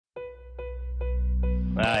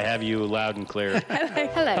I have you loud and clear.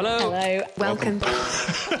 Hello. Welcome.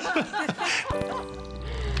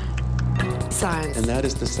 Science. And that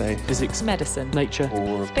is to say, physics, medicine, nature,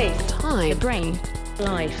 or space, time, the brain,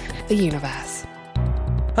 life, the universe.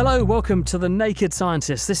 Hello, welcome to The Naked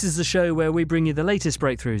Scientist. This is the show where we bring you the latest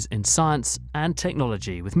breakthroughs in science and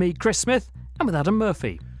technology with me, Chris Smith, and with Adam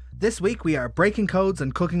Murphy. This week we are breaking codes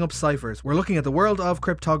and cooking up ciphers. We're looking at the world of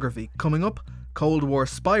cryptography. Coming up, Cold War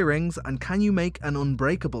spy rings and can you make an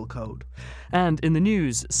unbreakable code? And in the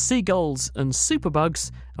news, seagulls and superbugs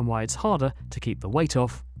and why it's harder to keep the weight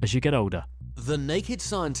off as you get older. The Naked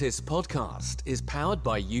Scientist podcast is powered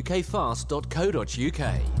by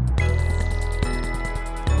ukfast.co.uk.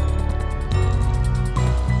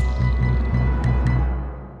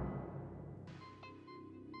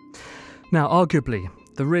 Now, arguably,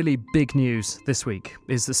 the really big news this week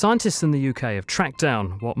is that scientists in the UK have tracked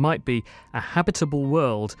down what might be a habitable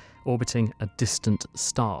world orbiting a distant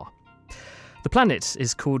star. The planet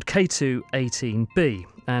is called K2-18b,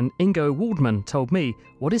 and Ingo Waldman told me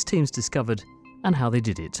what his teams discovered and how they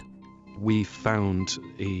did it. We found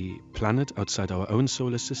a planet outside our own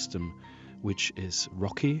solar system which is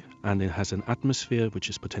rocky and it has an atmosphere which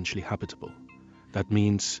is potentially habitable. That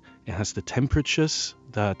means it has the temperatures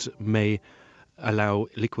that may allow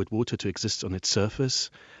liquid water to exist on its surface,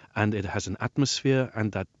 and it has an atmosphere,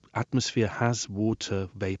 and that atmosphere has water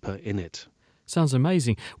vapor in it. Sounds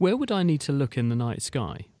amazing. Where would I need to look in the night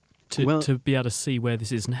sky to be able to see where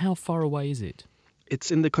this is, and how far away is it? It's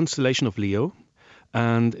in the constellation of Leo,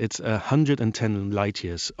 and it's 110 light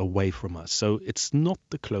years away from us. So it's not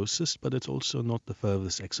the closest, but it's also not the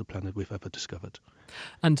furthest exoplanet we've ever discovered.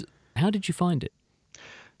 And how did you find it?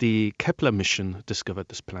 The Kepler mission discovered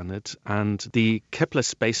this planet, and the Kepler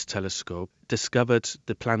Space Telescope discovered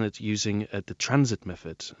the planet using the transit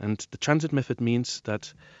method. And the transit method means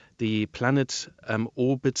that the planet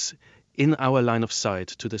orbits in our line of sight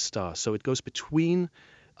to the star. So it goes between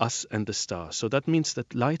us and the star. So that means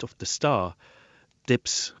that light of the star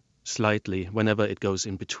dips slightly whenever it goes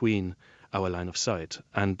in between our line of sight.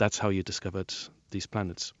 And that's how you discovered these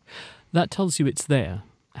planets. That tells you it's there.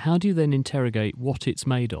 How do you then interrogate what it's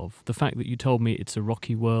made of? The fact that you told me it's a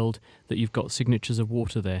rocky world, that you've got signatures of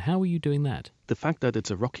water there. How are you doing that? The fact that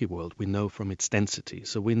it's a rocky world, we know from its density.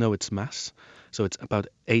 So we know its mass. So it's about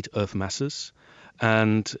 8 Earth masses.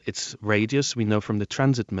 And its radius, we know from the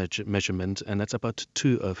transit measurement, and that's about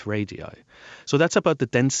 2 Earth radii. So that's about the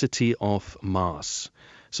density of Mars.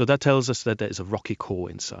 So that tells us that there is a rocky core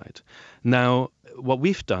inside. Now, what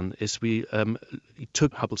we've done is we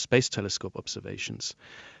took Hubble Space Telescope observations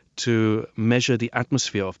to measure the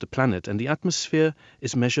atmosphere of the planet. And the atmosphere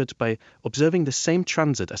is measured by observing the same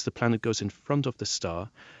transit as the planet goes in front of the star,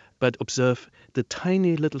 but observe the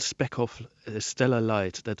tiny little speck of stellar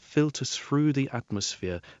light that filters through the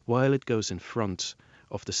atmosphere while it goes in front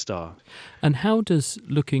of the star. And how does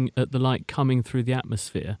looking at the light coming through the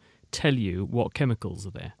atmosphere tell you what chemicals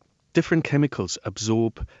are there? Different chemicals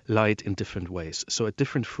absorb light in different ways. So at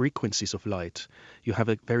different frequencies of light, you have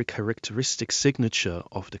a very characteristic signature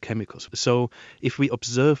of the chemicals. So if we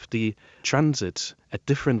observe the transit at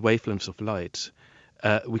different wavelengths of light,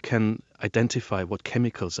 we can identify what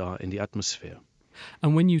chemicals are in the atmosphere.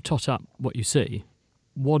 And when you tot up what you see,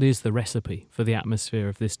 what is the recipe for the atmosphere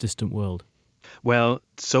of this distant world? Well,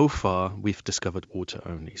 so far we've discovered water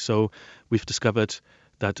only. So we've discovered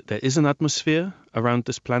that there is an atmosphere around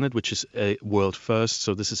this planet, which is a world first.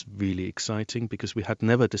 So this is really exciting because we had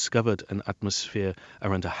never discovered an atmosphere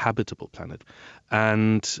around a habitable planet.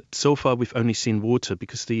 And so far we've only seen water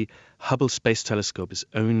because the Hubble Space Telescope is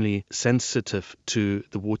only sensitive to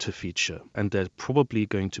the water feature. And there are probably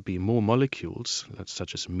going to be more molecules,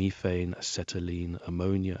 such as methane, acetylene,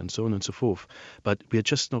 ammonia, and so on and so forth. But we're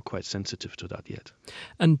just not quite sensitive to that yet.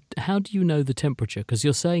 And how do you know the temperature? Because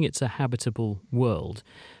you're saying it's a habitable world.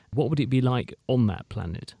 What would it be like on that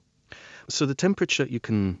planet? So the temperature you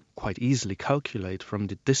can quite easily calculate from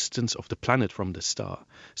the distance of the planet from the star.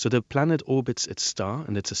 So the planet orbits its star,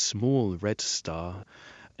 and it's a small red star,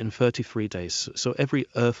 in 33 days. So every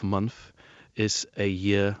Earth month is a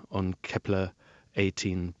year on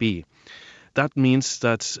Kepler-18b. That means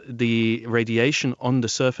that the radiation on the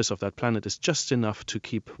surface of that planet is just enough to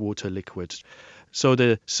keep water liquid. So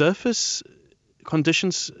the surface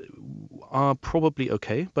conditions are probably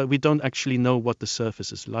okay, but we don't actually know what the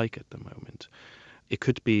surface is like at the moment. It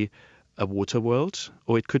could be a water world,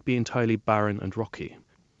 or it could be entirely barren and rocky.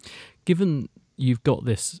 Given you've got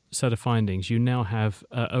this set of findings, you now have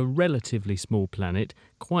a relatively small planet,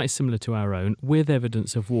 quite similar to our own, with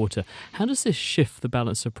evidence of water. How does this shift the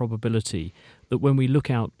balance of probability that when we look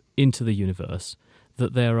out into the universe,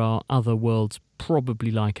 that there are other worlds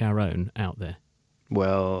probably like our own out there?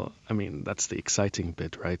 Well, I mean, that's the exciting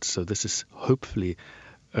bit, right? So this is hopefully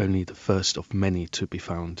only the first of many to be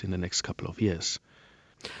found in the next couple of years.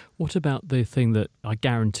 What about the thing that I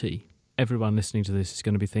guarantee everyone listening to this is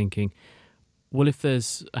going to be thinking, well, if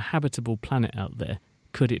there's a habitable planet out there,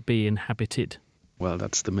 could it be inhabited? Well,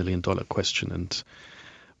 that's the million-dollar question, and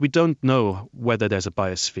we don't know whether there's a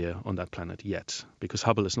biosphere on that planet yet, because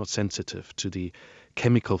Hubble is not sensitive to the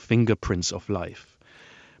chemical fingerprints of life.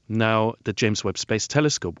 Now, the James Webb Space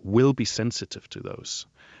Telescope will be sensitive to those.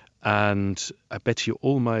 And I bet you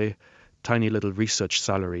all my tiny little research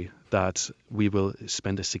salary that we will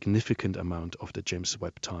spend a significant amount of the James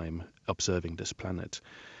Webb time observing this planet.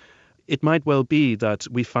 It might well be that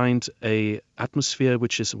we find an atmosphere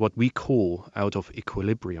which is what we call out of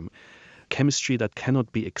equilibrium, chemistry that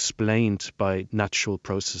cannot be explained by natural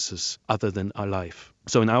processes other than our life.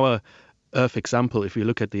 So in our Earth example, if we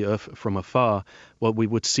look at the Earth from afar, what we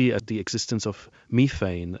would see at the existence of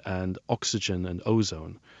methane and oxygen and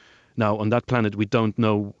ozone. Now, on that planet, we don't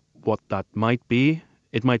know what that might be.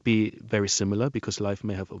 It might be very similar because life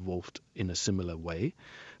may have evolved in a similar way,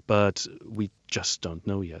 but we just don't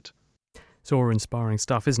know yet. It's awe-inspiring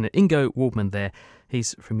stuff, isn't it? Ingo Waldman there.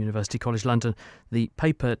 He's from University College London. The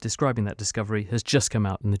paper describing that discovery has just come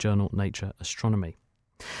out in the journal Nature Astronomy.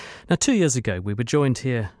 Now, 2 years ago, we were joined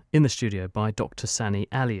here in the studio by Dr. Sani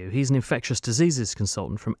Aliu. He's an infectious diseases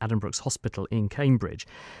consultant from Addenbrooke's Hospital in Cambridge.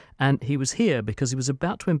 And he was here because he was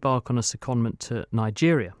about to embark on a secondment to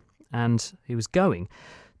Nigeria. And he was going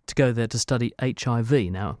to go there to study HIV.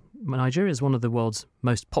 Now, Nigeria is one of the world's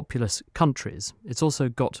most populous countries. It's also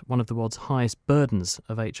got one of the world's highest burdens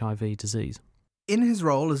of HIV disease. In his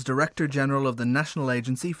role as Director General of the National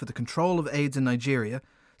Agency for the Control of AIDS in Nigeria,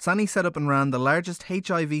 Sani set up and ran the largest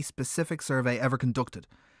HIV-specific survey ever conducted.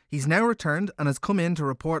 He's now returned and has come in to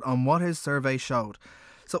report on what his survey showed.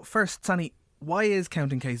 So first, Sani, why is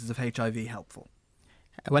counting cases of HIV helpful?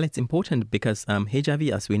 Well, it's important because HIV,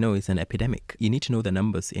 as we know, is an epidemic. You need to know the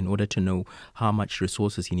numbers in order to know how much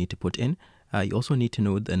resources you need to put in. You also need to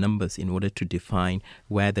know the numbers in order to define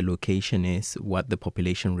where the location is, what the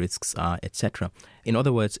population risks are, etc. In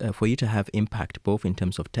other words, for you to have impact both in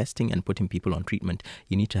terms of testing and putting people on treatment,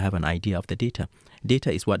 you need to have an idea of the data.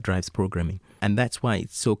 Data is what drives programming. And that's why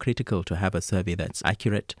it's so critical to have a survey that's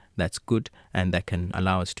accurate, that's good, and that can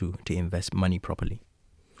allow us to invest money properly.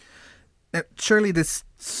 Now, surely this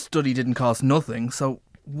study didn't cost nothing, so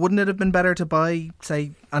wouldn't it have been better to buy,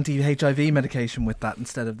 say, anti-HIV medication with that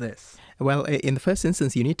instead of this? Well, in the first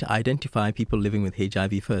instance, you need to identify people living with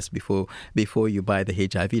HIV first before you buy the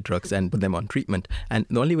HIV drugs and put them on treatment. And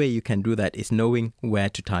the only way you can do that is knowing where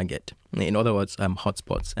to target. In other words,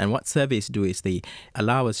 hotspots. And what surveys do is they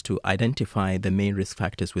allow us to identify the main risk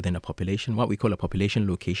factors within a population, what we call a population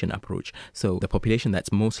location approach. So the population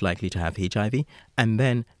that's most likely to have HIV, and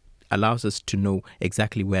then allows us to know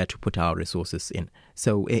exactly where to put our resources in.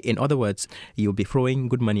 So in other words, you'll be throwing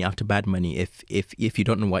good money after bad money if you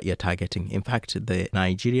don't know what you're targeting. In fact, the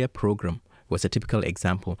Nigeria program was a typical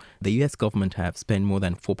example. The US government have spent more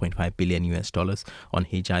than $4.5 billion on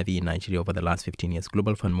HIV in Nigeria over the last 15 years.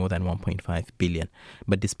 Global Fund more than $1.5 billion.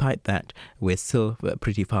 But despite that, we're still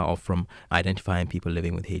pretty far off from identifying people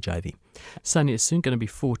living with HIV. Sani, it's soon going to be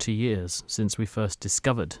 40 years since we first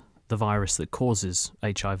discovered the virus that causes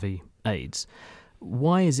HIV/AIDS.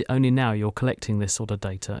 Why is it only now you're collecting this sort of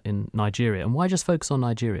data in Nigeria? And why just focus on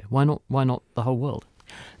Nigeria? Why not the whole world?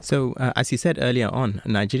 So, as you said earlier on,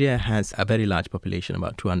 Nigeria has a very large population,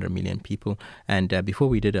 about 200 million people. And before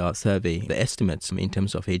we did our survey, the estimates in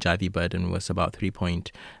terms of HIV burden was about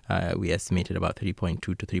we estimated about 3.2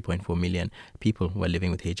 to 3.4 million people were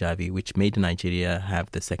living with HIV, which made Nigeria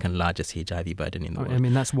have the second largest HIV burden in the world. I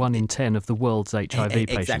mean, that's 1 in 10 of the world's HIV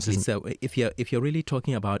patients. Exactly. So, if you're really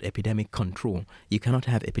talking about epidemic control, you cannot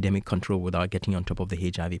have epidemic control without getting on top of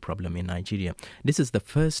the HIV problem in Nigeria. This is the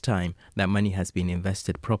first time that money has been invested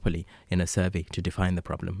properly in a survey to define the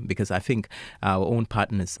problem, because I think our own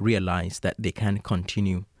partners realize that they can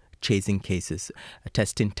continue chasing cases,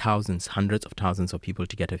 testing thousands, hundreds of thousands of people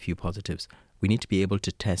to get a few positives. We need to be able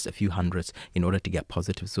to test a few hundreds in order to get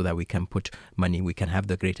positives so that we can put money, we can have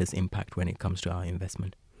the greatest impact when it comes to our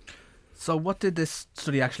investment. So what did this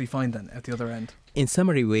study actually find then at the other end? In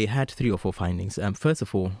summary, we had 3 or 4 findings. First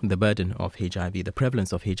of all, the burden of HIV, the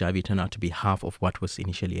prevalence of HIV turned out to be half of what was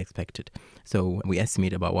initially expected. So we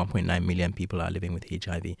estimate about 1.9 million people are living with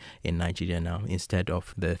HIV in Nigeria now, instead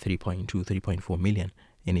of the 3.2, 3.4 million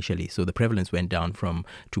initially. So the prevalence went down from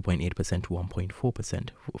 2.8% to 1.4%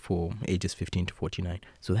 for ages 15 to 49.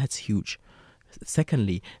 So that's huge.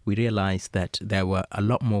 Secondly, we realized that there were a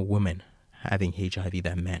lot more women having HIV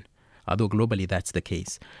than men, although globally that's the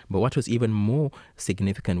case. But what was even more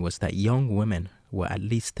significant was that young women were at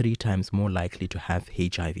least 3 times more likely to have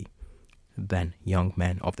HIV than young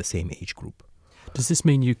men of the same age group. Does this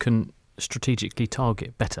mean you can strategically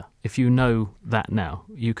target better? If you know that now,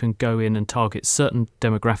 you can go in and target certain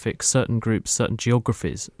demographics, certain groups, certain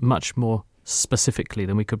geographies much more specifically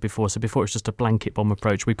than we could before. So before it's just a blanket bomb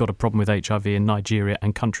approach. We've got a problem with HIV in Nigeria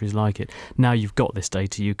and countries like it. Now you've got this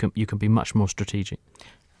data, you can be much more strategic.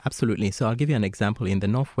 Absolutely. So I'll give you an example. In the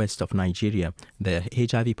northwest of Nigeria, the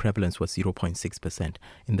HIV prevalence was 0.6%.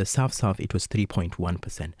 In the south, it was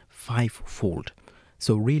 3.1%, 5-fold.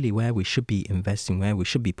 So really where we should be investing, where we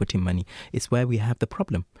should be putting money, is where we have the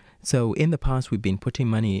problem. So in the past, we've been putting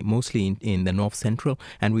money mostly in the North Central,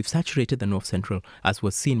 and we've saturated the North Central, as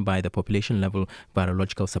was seen by the population level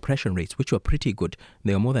virological suppression rates, which were pretty good.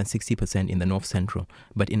 They were more than 60% in the North Central.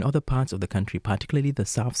 But in other parts of the country, particularly the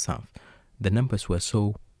South, the numbers were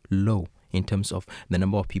so low in terms of the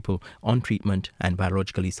number of people on treatment and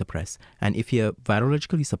virologically suppressed. And if you're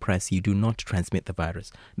virologically suppressed, you do not transmit the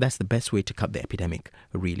virus. That's the best way to cut the epidemic,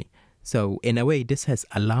 really. So in a way, this has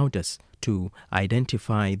allowed us to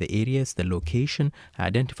identify the areas, the location,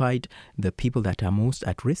 identified the people that are most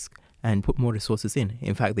at risk, and put more resources in.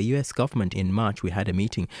 In fact, the US government in March, we had a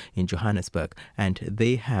meeting in Johannesburg, and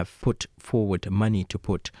they have put forward money to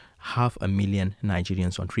put 500,000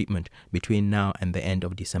 Nigerians on treatment between now and the end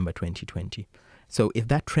of December 2020. So if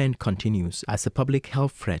that trend continues as a public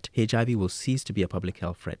health threat, HIV will cease to be a public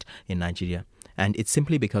health threat in Nigeria. And it's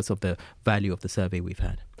simply because of the value of the survey we've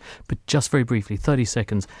had. But just very briefly, 30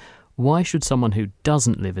 seconds, why should someone who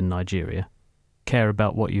doesn't live in Nigeria care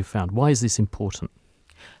about what you've found? Why is this important?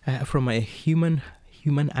 From a human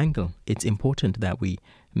angle, it's important that we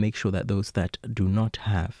make sure that those that do not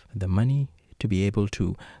have the money to be able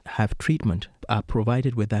to have treatment are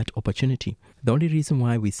provided with that opportunity. The only reason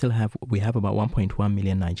why we have about 1.1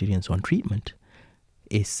 million Nigerians on treatment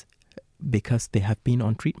is because they have been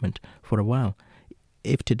on treatment for a while.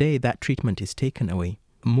 If today that treatment is taken away,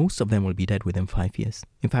 most of them will be dead within 5 years.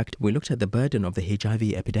 In fact, we looked at the burden of the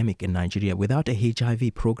HIV epidemic in Nigeria. Without a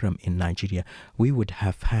HIV program in Nigeria, we would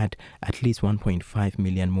have had at least 1.5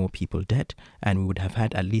 million more people dead, and we would have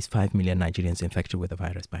had at least 5 million Nigerians infected with the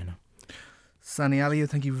virus by now. Sani Aliyu,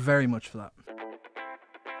 thank you very much for that.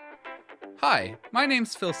 Hi, my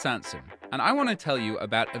name's Phil Sansom, and I want to tell you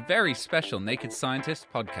about a very special Naked Scientist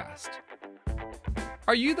podcast.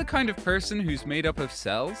 Are you the kind of person who's made up of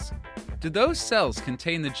cells? Do those cells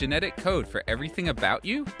contain the genetic code for everything about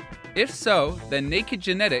you? If so, then Naked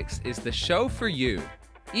Genetics is the show for you.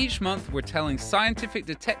 Each month we're telling scientific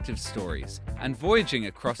detective stories and voyaging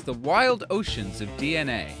across the wild oceans of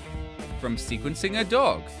DNA. From sequencing a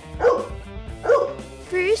dog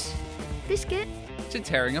Bruce, biscuit, to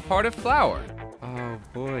tearing apart a flower. Oh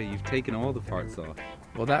boy, you've taken all the parts off.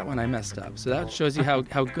 Well, that one I messed up, so that shows you how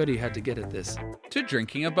good he had to get at this. To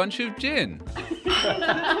drinking a bunch of gin.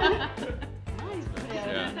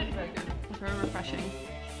 Very refreshing.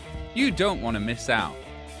 You don't want to miss out.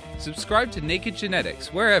 Subscribe to Naked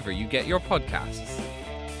Genetics wherever you get your podcasts.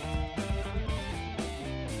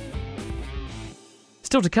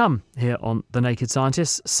 Still to come here on The Naked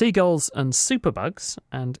Scientists, seagulls and superbugs,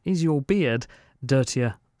 and is your beard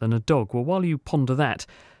dirtier than a dog? Well, while you ponder that,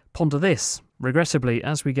 ponder this. Regrettably,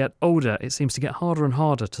 as we get older, it seems to get harder and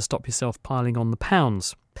harder to stop yourself piling on the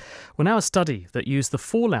pounds. Well, now a study that used the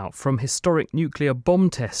fallout from historic nuclear bomb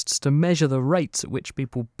tests to measure the rates at which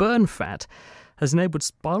people burn fat has enabled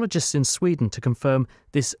biologists in Sweden to confirm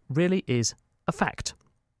this really is a fact.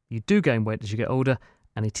 You do gain weight as you get older,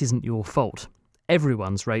 and it isn't your fault.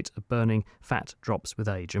 Everyone's rate of burning fat drops with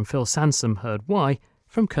age, and Phil Sansom heard why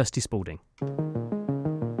from Kirsty Spalding.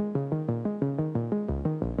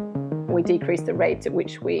 We decrease the rate at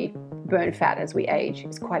which we burn fat as we age.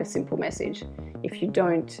 It's quite a simple message. If you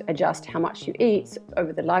don't adjust how much you eat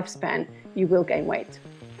over the lifespan, you will gain weight.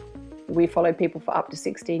 We followed people for up to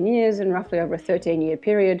 16 years, and roughly over a 13-year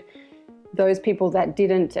period, those people that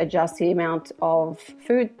didn't adjust the amount of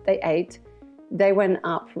food they ate, they went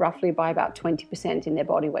up roughly by about 20% in their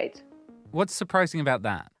body weight. What's surprising about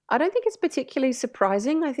that? I don't think it's particularly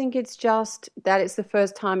surprising. I think it's just that it's the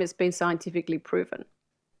first time it's been scientifically proven.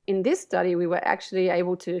 In this study, we were actually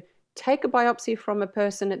able to take a biopsy from a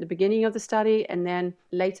person at the beginning of the study and then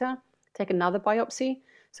later take another biopsy.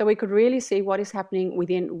 So we could really see what is happening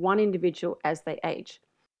within one individual as they age.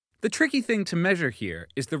 The tricky thing to measure here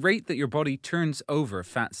is the rate that your body turns over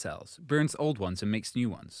fat cells, burns old ones and makes new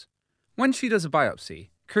ones. When she does a biopsy,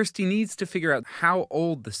 Kirsty needs to figure out how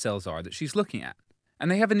old the cells are that she's looking at.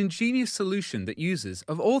 And they have an ingenious solution that uses,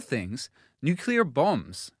 of all things, nuclear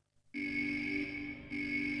bombs.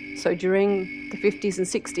 So during the 50s and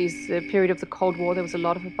 60s, the period of the Cold War, there was a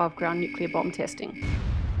lot of above-ground nuclear bomb testing.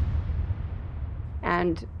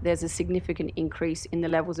 And there's a significant increase in the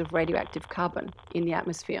levels of radioactive carbon in the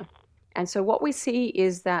atmosphere. And so what we see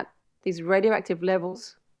is that these radioactive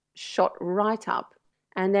levels shot right up.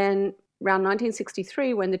 And then around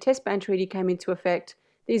 1963, when the Test Ban Treaty came into effect,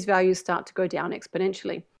 these values start to go down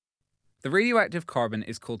exponentially. The radioactive carbon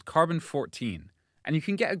is called carbon-14, and you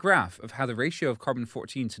can get a graph of how the ratio of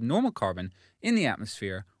carbon-14 to normal carbon in the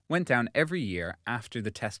atmosphere went down every year after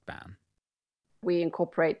the test ban. We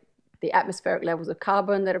incorporate the atmospheric levels of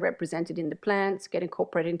carbon that are represented in the plants, get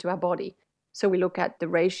incorporated into our body. So we look at the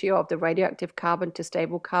ratio of the radioactive carbon to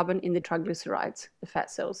stable carbon in the triglycerides, the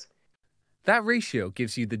fat cells. That ratio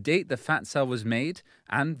gives you the date the fat cell was made,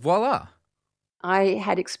 and voila! I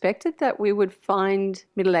had expected that we would find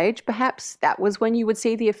middle age, perhaps. That was when you would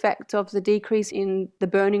see the effect of the decrease in the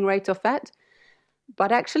burning rate of fat.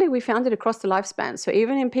 But actually, we found it across the lifespan. So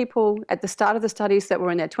even in people at the start of the studies that were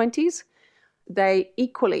in their 20s, they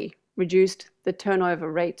equally reduced the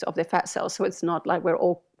turnover rate of their fat cells. So it's not like we're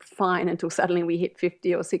all fine until suddenly we hit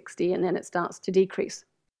 50 or 60 and then it starts to decrease.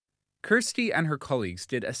 Kirsty and her colleagues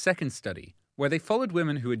did a second study where they followed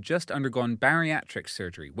women who had just undergone bariatric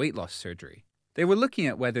surgery, weight loss surgery. They were looking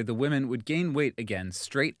at whether the women would gain weight again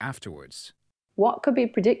straight afterwards. What could be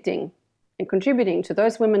predicting and contributing to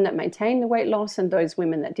those women that maintained the weight loss and those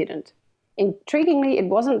women that didn't? Intriguingly, it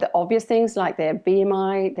wasn't the obvious things like their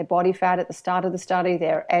BMI, their body fat at the start of the study,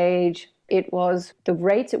 their age. It was the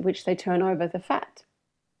rate at which they turn over the fat.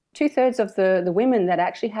 2/3 of the women that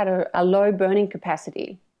actually had a low burning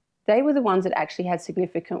capacity, they were the ones that actually had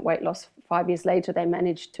significant weight loss. 5 years later, they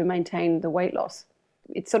managed to maintain the weight loss.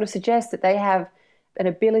 It sort of suggests that they have an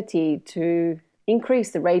ability to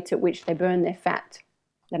increase the rate at which they burn their fat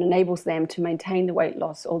that enables them to maintain the weight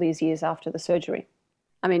loss all these years after the surgery.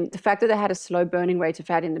 I mean, the fact that they had a slow burning rate of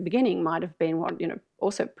fat in the beginning might have been what,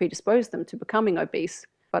 also predisposed them to becoming obese.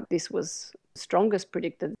 But this was the strongest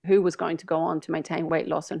predictor who was going to go on to maintain weight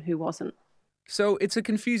loss and who wasn't. So it's a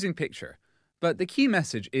confusing picture. But the key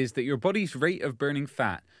message is that your body's rate of burning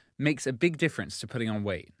fat makes a big difference to putting on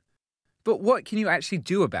weight. But what can you actually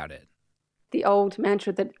do about it? The old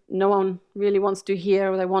mantra that no one really wants to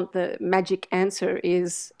hear, or they want the magic answer,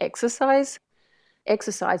 is exercise.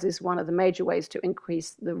 Exercise is one of the major ways to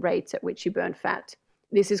increase the rate at which you burn fat.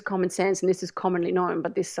 This is common sense and this is commonly known,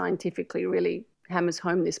 but this scientifically really hammers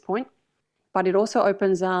home this point. But it also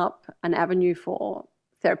opens up an avenue for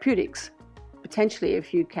therapeutics. Potentially,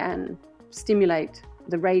 if you can stimulate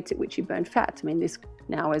the rate at which you burn fat, I mean, this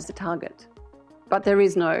now is the target. But there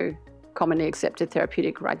is no commonly accepted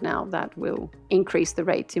therapeutic right now that will increase the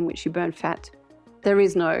rate in which you burn fat. There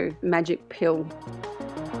is no magic pill.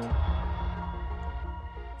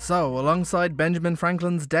 So, alongside Benjamin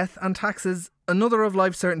Franklin's death and taxes, another of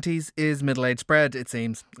life's certainties is middle-age spread, it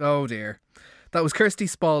seems. Oh dear. That was Kirsty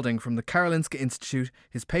Spalding from the Karolinska Institute.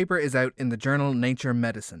 His paper is out in the journal Nature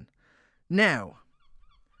Medicine. Now,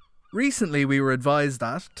 recently we were advised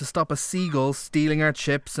that, to stop a seagull stealing our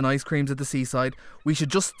chips and ice creams at the seaside, we should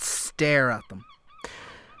just stare at them.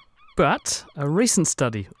 But a recent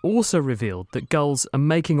study also revealed that gulls are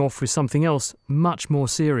making off with something else much more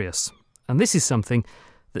serious. And this is something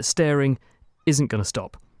that staring isn't going to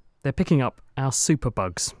stop. They're picking up our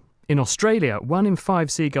superbugs. In Australia, 1 in 5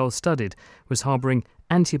 seagulls studied was harbouring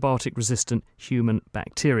antibiotic-resistant human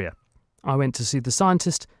bacteria. I went to see the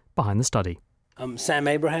scientist behind the study. I'm Sam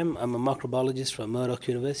Abraham. I'm a microbiologist from Murdoch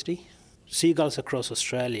University. Seagulls across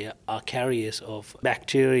Australia are carriers of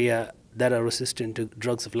bacteria that are resistant to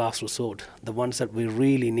drugs of last resort, the ones that we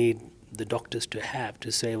really need the doctors to have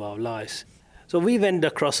to save our lives. So we went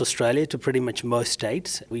across Australia to pretty much most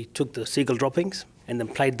states. We took the seagull droppings and then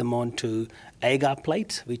played them onto agar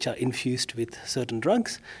plates, which are infused with certain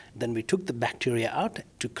drugs. Then we took the bacteria out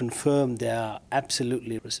to confirm they are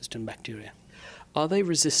absolutely resistant bacteria. Are they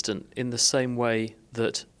resistant in the same way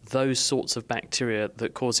that those sorts of bacteria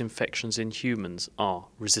that cause infections in humans are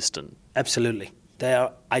resistant? Absolutely. They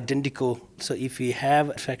are identical. So if you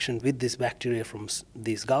have infection with this bacteria from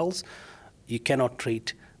these gulls, you cannot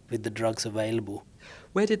treat with the drugs available.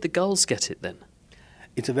 Where did the gulls get it then?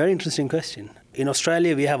 It's a very interesting question. In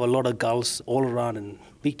Australia, we have a lot of gulls all around in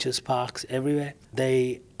beaches, parks, everywhere.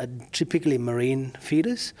 They are typically marine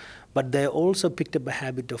feeders, but they also picked up a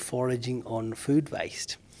habit of foraging on food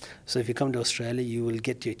waste. So if you come to Australia, you will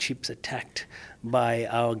get your chips attacked by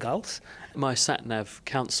our gulls. My sat-nav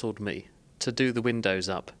counselled me to do the windows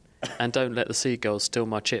up and don't let the seagulls steal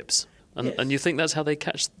my chips. And you think that's how they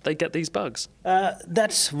get these bugs?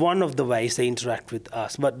 That's one of the ways they interact with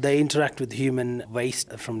us, but they interact with human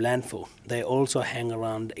waste from landfill. They also hang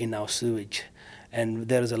around in our sewage. And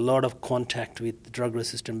there is a lot of contact with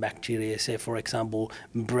drug-resistant bacteria, say, for example,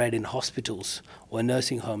 bred in hospitals or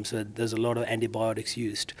nursing homes where there's a lot of antibiotics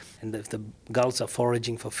used. And if the gulls are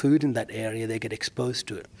foraging for food in that area, they get exposed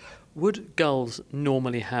to it. Would gulls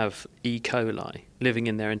normally have E. coli living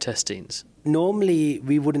in their intestines? Normally,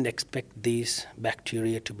 we wouldn't expect these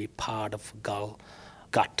bacteria to be part of gull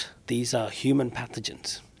gut. These are human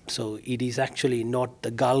pathogens. So it is actually not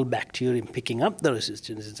the gull bacterium picking up the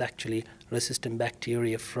resistance, it's actually resistant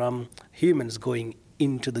bacteria from humans going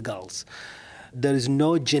into the gulls. There is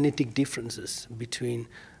no genetic differences between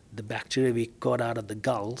the bacteria we got out of the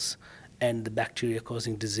gulls and the bacteria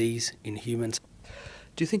causing disease in humans.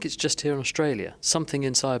 Do you think it's just here in Australia? Something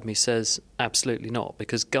inside me says absolutely not,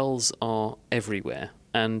 because gulls are everywhere,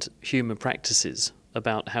 and human practices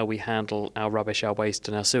about how we handle our rubbish, our waste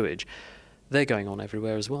and our sewage, they're going on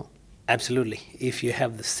everywhere as well. Absolutely. If you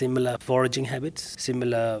have the similar foraging habits,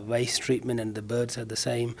 similar waste treatment, and the birds have the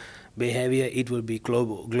same behavior, it will be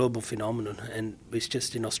global phenomenon. And it's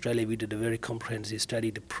just in Australia we did a very comprehensive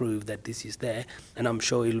study to prove that this is there. And I'm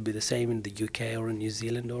sure it'll be the same in the UK or in New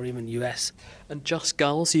Zealand or even US. And just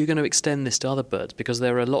gulls? Are you going to extend this to other birds? Because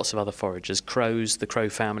there are lots of other foragers. Crows, the crow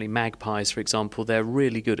family, magpies, for example, they're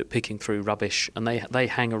really good at picking through rubbish, and they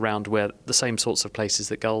hang around where the same sorts of places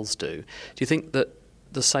that gulls do. Do you think that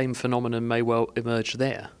the same phenomenon may well emerge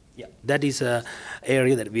there? Yeah, that is an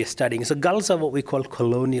area that we are studying. So gulls are what we call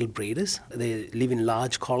colonial breeders. They live in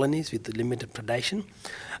large colonies with limited predation.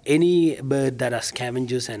 Any bird that are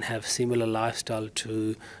scavengers and have similar lifestyle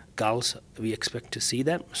to gulls, we expect to see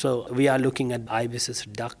that. So we are looking at ibises,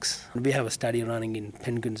 ducks. We have a study running in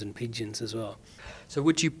penguins and pigeons as well. So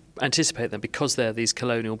would you anticipate that because they're these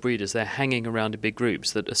colonial breeders, they're hanging around in big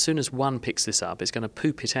groups, that as soon as one picks this up, it's going to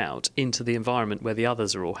poop it out into the environment where the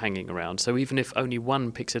others are all hanging around? So even if only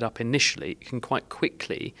one picks it up initially, it can quite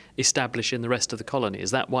quickly establish in the rest of the colony.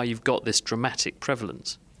 Is that why you've got this dramatic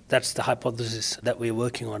prevalence? That's the hypothesis that we're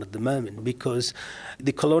working on at the moment, because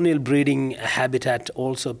the colonial breeding habitat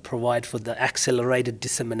also provides for the accelerated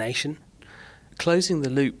dissemination. Closing the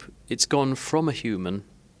loop, it's gone from a human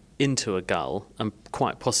into a gull, and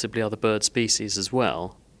quite possibly other bird species as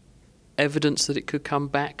well. Evidence that it could come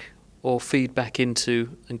back or feed back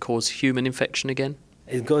into and cause human infection again?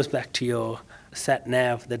 It goes back to your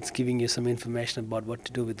sat-nav that's giving you some information about what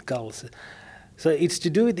to do with gulls. So it's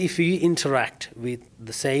to do with if you interact with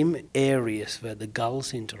the same areas where the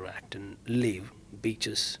gulls interact and live,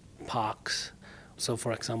 beaches, parks. So,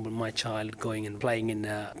 for example, my child going and playing in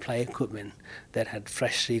play equipment that had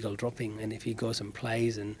fresh seagull dropping, and if he goes and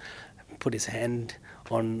plays and put his hand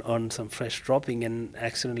on some fresh dropping and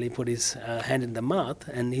accidentally put his hand in the mouth,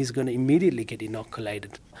 and he's going to immediately get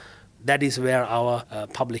inoculated. That is where our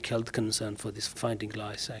public health concern for this finding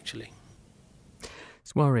lies, actually.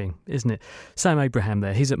 It's worrying, isn't it? Sam Abraham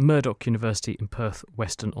there. He's at Murdoch University in Perth,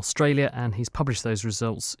 Western Australia, and he's published those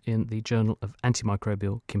results in the Journal of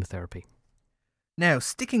Antimicrobial Chemotherapy. Now,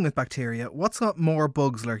 sticking with bacteria, what's got more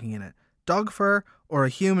bugs lurking in it? Dog fur or a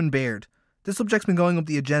human beard? This subject's been going up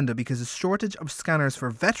the agenda because a shortage of scanners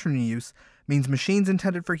for veterinary use means machines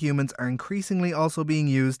intended for humans are increasingly also being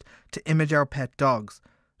used to image our pet dogs,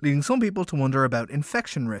 leading some people to wonder about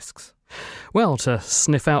infection risks. Well, to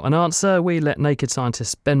sniff out an answer, we let naked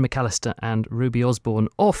scientists Ben McAllister and Ruby Osborne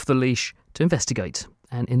off the leash to investigate.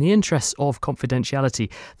 And in the interests of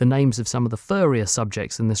confidentiality, the names of some of the furrier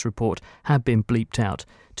subjects in this report have been bleeped out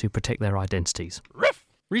to protect their identities.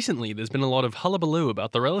 Recently, there's been a lot of hullabaloo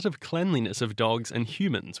about the relative cleanliness of dogs and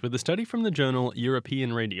humans, with a study from the journal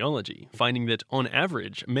European Radiology finding that, on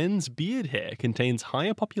average, men's beard hair contains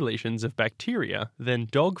higher populations of bacteria than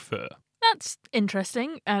dog fur. That's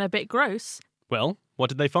interesting and a bit gross. Well, what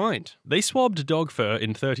did they find? They swabbed dog fur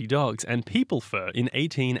in 30 dogs and people fur in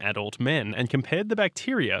 18 adult men and compared the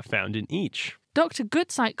bacteria found in each. Dr.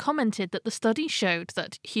 Goodsite commented that the study showed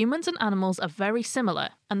that humans and animals are very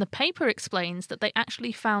similar, and the paper explains that they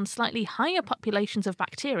actually found slightly higher populations of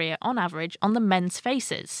bacteria on average on the men's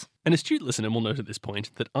faces. An astute listener will note at this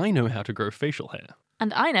point that I know how to grow facial hair.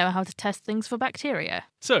 And I know how to test things for bacteria.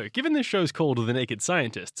 So, given this show's called The Naked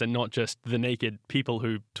Scientists and not just the naked people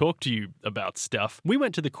who talk to you about stuff, we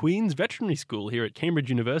went to the Queen's Veterinary School here at Cambridge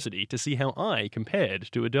University to see how I compared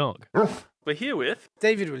to a dog. We're here with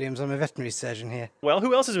David Williams. I'm a veterinary surgeon here. Well,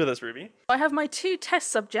 who else is with us, Ruby? I have my two test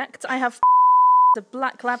subjects. I have a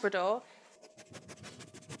black Labrador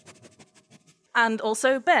And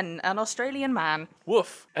also Ben, an Australian man.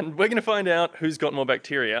 Woof. And we're going to find out who's got more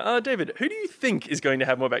bacteria. David, who do you think is going to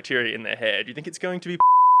have more bacteria in their hair? Do you think it's going to be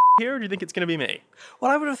here, or do you think it's going to be me? Well,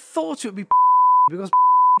 I would have thought it would be because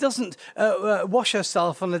doesn't wash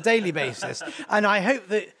herself on a daily basis. And I hope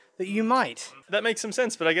that you might. That makes some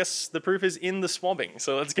sense, but I guess the proof is in the swabbing.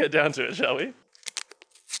 So let's get down to it, shall we?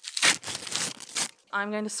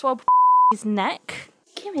 I'm going to swab his neck.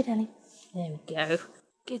 Give me, Danny. There we go.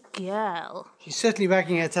 Good girl. She's certainly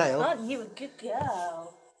wagging her tail. Aren't you a good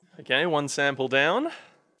girl? Okay, one sample down.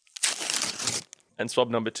 And swab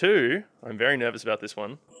number 2. I'm very nervous about this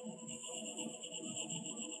one.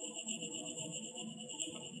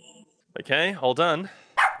 Okay, all done.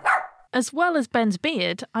 As well as Ben's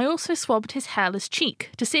beard, I also swabbed his hairless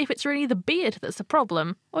cheek to see if it's really the beard that's the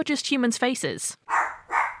problem, or just humans' faces.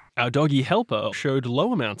 Our doggy Helper showed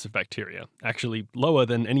low amounts of bacteria, actually lower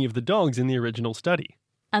than any of the dogs in the original study.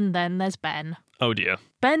 And then there's Ben. Oh dear.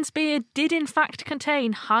 Ben's beard did in fact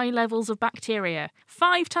contain high levels of bacteria,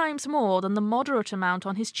 5 times more than the moderate amount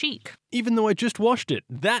on his cheek. Even though I just washed it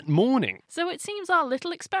that morning. So it seems our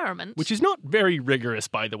little experiment... Which is not very rigorous,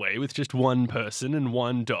 by the way, with just one person and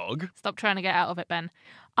one dog. Stop trying to get out of it, Ben.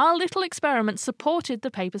 Our little experiment supported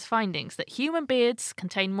the paper's findings that human beards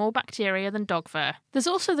contain more bacteria than dog fur. There's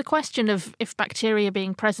also the question of if bacteria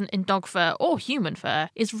being present in dog fur or human fur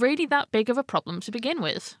is really that big of a problem to begin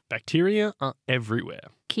with. Bacteria are everywhere.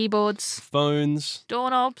 Keyboards, phones,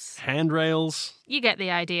 doorknobs, handrails. You get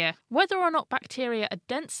the idea. Whether or not bacteria are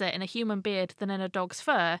denser in a human beard than in a dog's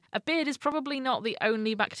fur, a beard is probably not the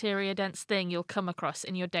only bacteria-dense thing you'll come across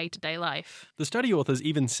in your day-to-day life. The study authors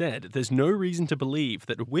even said there's no reason to believe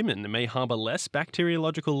that women may harbour less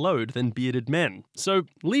bacteriological load than bearded men. So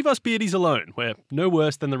leave us beardies alone. We're no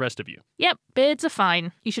worse than the rest of you. Yep, beards are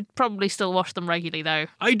fine. You should probably still wash them regularly, though.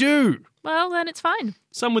 I do! Well, then it's fine.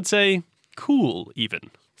 Some would say cool, even.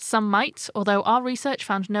 Some might, although our research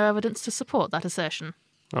found no evidence to support that assertion.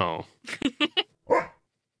 Oh.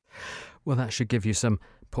 Well, that should give you some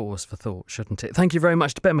pause for thought, shouldn't it? Thank you very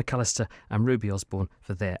much to Ben McAllister and Ruby Osborne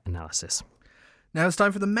for their analysis. Now it's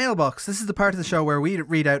time for the mailbox. This is the part of the show where we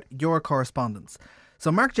read out your correspondence.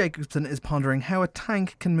 So Mark Jacobson is pondering how a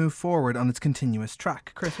tank can move forward on its continuous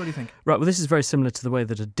track. Chris, what do you think? Right, well, this is very similar to the way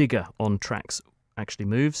that a digger on tracks actually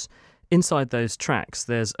moves. Inside those tracks,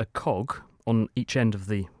 there's a cog on each end of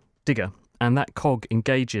the digger, and that cog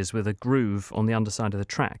engages with a groove on the underside of the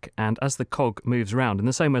track. And as the cog moves around, in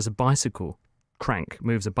the same way as a bicycle crank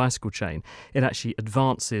moves a bicycle chain, it actually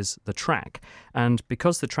advances the track. And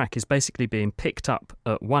because the track is basically being picked up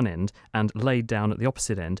at one end and laid down at the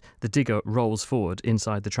opposite end, the digger rolls forward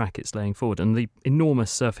inside the track it's laying forward. And the enormous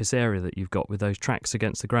surface area that you've got with those tracks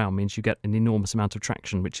against the ground means you get an enormous amount of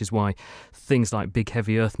traction, which is why things like big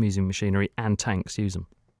heavy earth-moving machinery and tanks use them.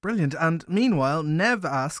 Brilliant. And meanwhile, Nev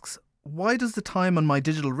asks, why does the time on my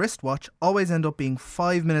digital wristwatch always end up being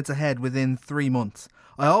 5 minutes ahead within 3 months?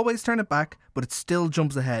 I always turn it back, but it still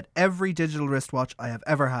jumps ahead. Every digital wristwatch I have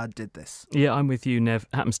ever had did this. Yeah, I'm with you, Nev.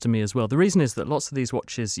 It happens to me as well. The reason is that lots of these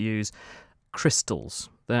watches use crystals.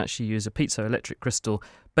 They actually use a piezoelectric crystal.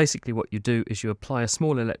 Basically what you do is you apply a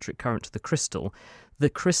small electric current to the crystal. The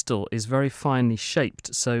crystal is very finely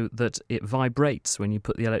shaped so that it vibrates when you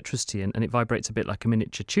put the electricity in, and it vibrates a bit like a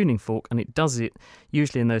miniature tuning fork, and it does it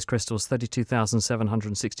usually in those crystals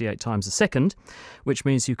 32,768 times a second, which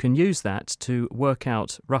means you can use that to work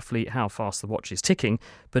out roughly how fast the watch is ticking,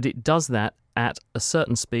 but it does that at a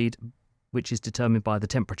certain speed which is determined by the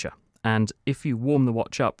temperature. And if you warm the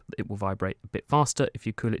watch up, it will vibrate a bit faster. If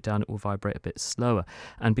you cool it down, it will vibrate a bit slower.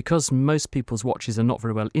 And because most people's watches are not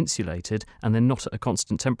very well insulated and they're not at a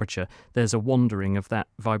constant temperature, there's a wandering of that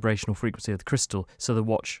vibrational frequency of the crystal, so the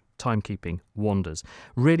watch timekeeping wanders.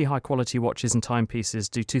 Really high quality watches and timepieces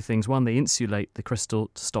do two things. One, they insulate the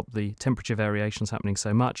crystal to stop the temperature variations happening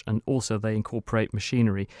so much, and also they incorporate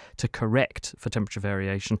machinery to correct for temperature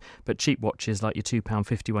variation. But cheap watches like your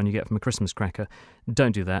 £2.50 one you get from a Christmas cracker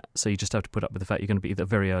don't do that, so you just have to put up with the fact you're going to be either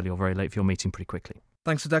very early or very late for your meeting pretty quickly.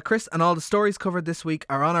 Thanks for that, Chris. And all the stories covered this week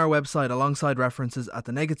are on our website alongside references at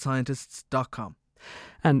thenakedscientists.com.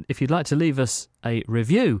 And if you'd like to leave us a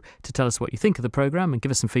review to tell us what you think of the programme and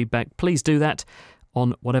give us some feedback, please do that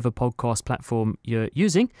on whatever podcast platform you're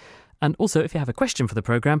using. And also, if you have a question for the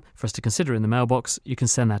programme for us to consider in the mailbox, you can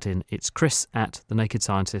send that in. It's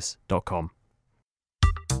chris@thenakedscientists.com.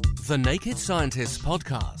 The Naked Scientists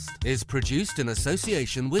podcast is produced in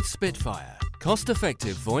association with Spitfire,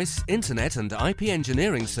 cost-effective voice, internet and IP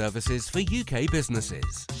engineering services for UK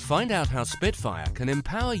businesses. Find out how Spitfire can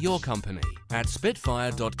empower your company at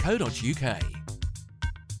spitfire.co.uk.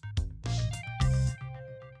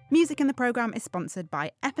 Music Music in the programme is sponsored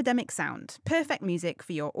by Epidemic Sound, perfect music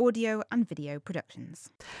for your audio and video productions.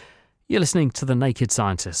 You're listening to The Naked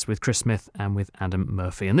Scientists with Chris Smith and with Adam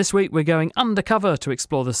Murphy. And this week we're going undercover to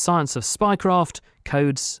explore the science of spycraft,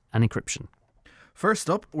 codes and encryption. First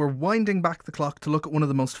up, we're winding back the clock to look at one of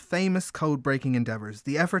the most famous code-breaking endeavours,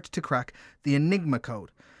 the effort to crack the Enigma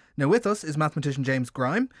code. Now with us is mathematician James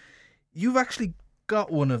Grime. You've actually got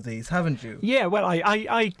one of these, haven't you? Yeah, well,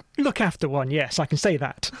 I look after one, yes, I can say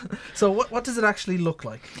that. So what does it actually look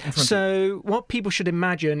like? So what people should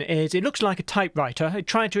imagine is it looks like a typewriter.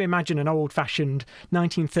 Try to imagine an old-fashioned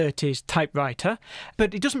 1930s typewriter,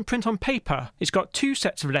 but it doesn't print on paper. It's got two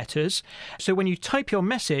sets of letters, so when you type your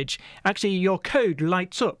message, actually your code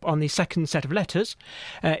lights up on the second set of letters.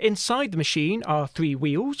 Inside the machine are three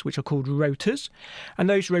wheels, which are called rotors, and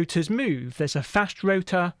those rotors move. There's a fast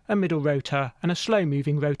rotor, a middle rotor, and a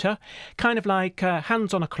slow-moving rotor, kind of like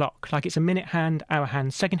hands on a clock, like it's a minute hand, hour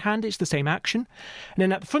hand, second hand. It's the same action. And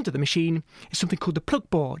then at the front of the machine is something called the plug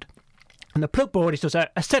board. And the plug board is just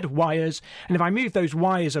a set of wires, and if I move those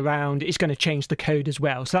wires around, it's going to change the code as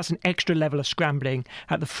well. So that's an extra level of scrambling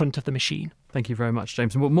at the front of the machine. Thank you very much,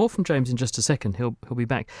 James. And more from James in just a second. He'll be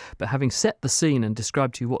back. But having set the scene and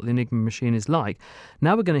described to you what the Enigma machine is like,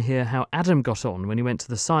 now we're going to hear how Adam got on when he went to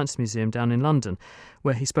the Science Museum down in London,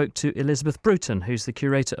 where he spoke to Elizabeth Bruton, who's the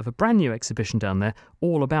curator of a brand new exhibition down there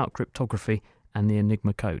all about cryptography and the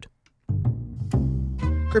Enigma code.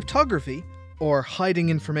 Cryptography, or hiding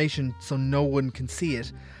information so no one can see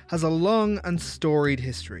it, has a long and storied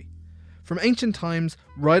history. From ancient times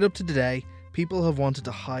right up to today, people have wanted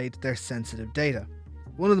to hide their sensitive data.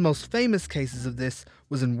 One of the most famous cases of this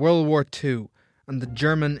was in World War II and the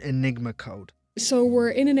German Enigma code. So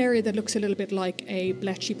we're in an area that looks a little bit like a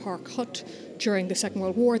Bletchley Park hut during the Second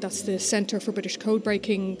World War. That's the centre for British code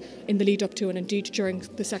breaking in the lead up to and indeed during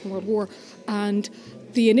the Second World War. And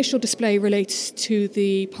the initial display relates to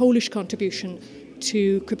the Polish contribution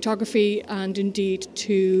to cryptography and indeed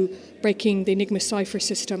to breaking the Enigma cipher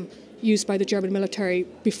system used by the German military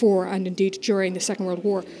before and indeed during the Second World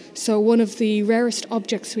War. So one of the rarest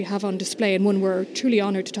objects we have on display, and one we're truly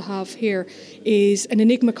honoured to have here, is an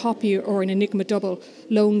Enigma copy or an Enigma double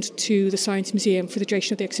loaned to the Science Museum for the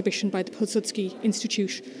duration of the exhibition by the Pilsudski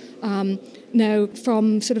Institute. Now,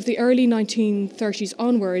 from sort of the early 1930s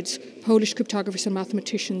onwards, Polish cryptographers and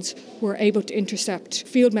mathematicians were able to intercept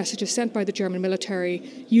field messages sent by the German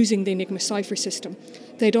military using the Enigma cipher system.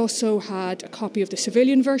 They'd also had a copy of the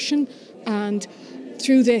civilian version, and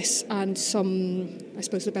through this and some, I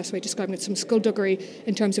suppose the best way of describing it, some skullduggery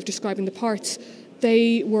in terms of describing the parts,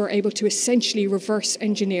 they were able to essentially reverse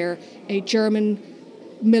engineer a German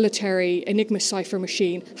military Enigma cipher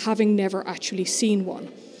machine, having never actually seen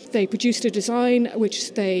one. They produced a design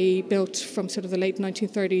which they built from sort of the late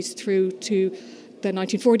 1930s through to the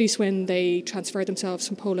 1940s, when they transferred themselves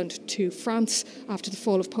from Poland to France after the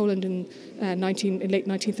fall of Poland in late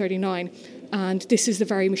 1939. And this is the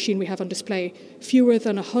very machine we have on display. Fewer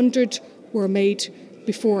than 100 were made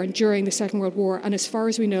before and during the Second World War, and as far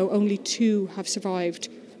as we know, only 2 have survived,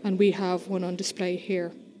 and we have one on display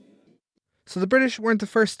here. So the British weren't the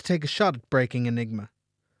first to take a shot at breaking Enigma.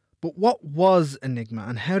 But what was Enigma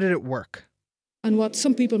and how did it work? And what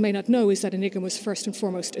some people may not know is that Enigma was first and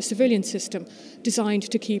foremost a civilian system designed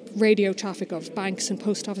to keep radio traffic of banks and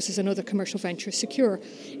post offices and other commercial ventures secure.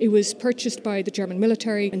 It was purchased by the German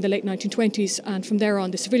military in the late 1920s, and from there on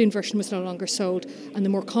the civilian version was no longer sold, and the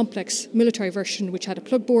more complex military version, which had a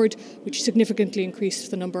plug board, which significantly increased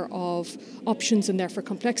the number of options and therefore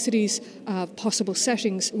complexities of possible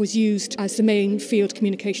settings, was used as the main field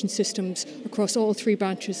communication systems across all 3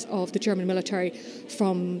 branches of the German military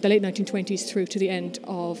from the late 1920s through to the end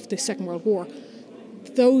of the Second World War.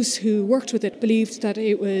 Those who worked with it believed that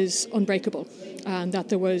it was unbreakable and that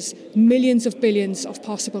there was millions of billions of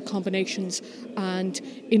possible combinations, and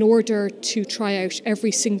in order to try out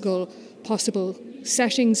every single possible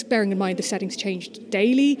settings, bearing in mind the settings changed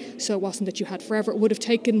daily, so it wasn't that you had forever, it would have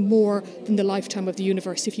taken more than the lifetime of the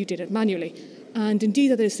universe if you did it manually. And indeed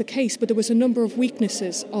that is the case, but there was a number of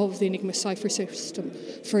weaknesses of the Enigma cipher system.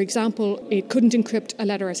 For example, it couldn't encrypt a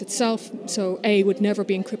letter as itself, so A would never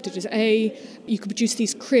be encrypted as A. You could produce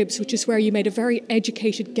these cribs, which is where you made a very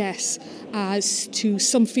educated guess as to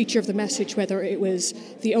some feature of the message, whether it was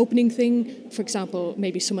the opening thing, for example,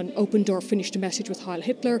 maybe someone opened or finished a message with Heil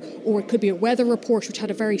Hitler, or it could be a weather report which had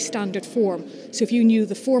a very standard form. So if you knew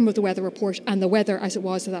the form of the weather report and the weather as it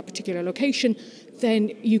was at that particular location,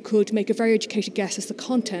 then you could make a very educated guess as the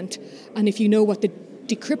content, and if you know what the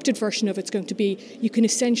decrypted version of it's going to be, you can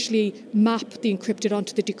essentially map the encrypted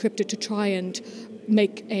onto the decrypted to try and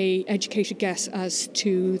make a educated guess as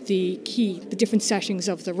to the key, the different settings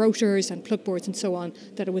of the rotors and plug boards and so on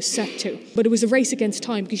that it was set to. But it was a race against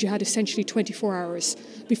time because you had essentially 24 hours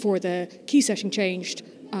before the key setting changed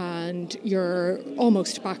and you're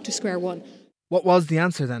almost back to square one. What was the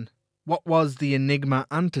answer then? What was the Enigma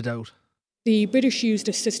antidote? The British used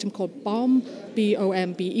a system called BOMBE,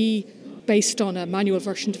 B-O-M-B-E, based on a manual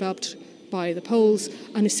version developed by the Poles,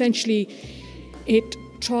 and essentially it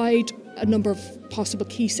tried a number of possible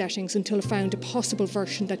key settings until it found a possible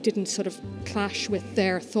version that didn't sort of clash with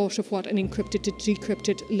their thought of what an encrypted to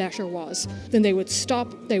decrypted letter was. Then they would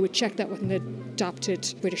stop, they would check that with an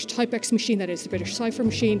adapted British TypeX machine, that is the British cipher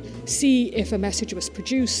machine, see if a message was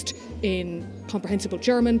produced in comprehensible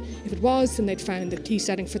German. If it was, then they'd found the key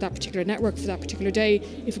setting for that particular network for that particular day.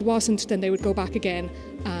 If it wasn't, then they would go back again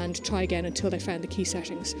and try again until they found the key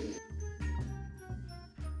settings.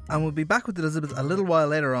 And we'll be back with Elizabeth a little while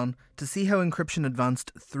later on to see how encryption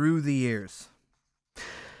advanced through the years.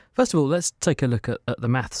 First of all, let's take a look at the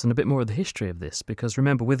maths and a bit more of the history of this, because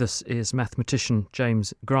remember, with us is mathematician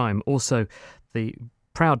James Grime, also the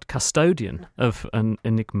proud custodian of an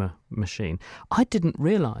Enigma machine. I didn't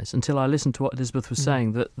realise until I listened to what Elizabeth was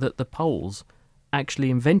saying that the Poles actually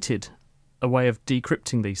invented a way of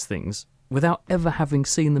decrypting these things without ever having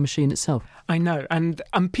seen the machine itself. I know, and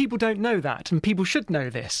people don't know that, and people should know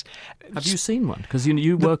this. Have you seen one? Because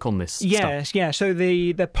you work on this Yes, stuff. yeah. So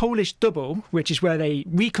the Polish double, which is where they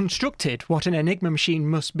reconstructed what an Enigma machine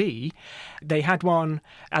must be, they had one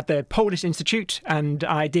at the Polish Institute, and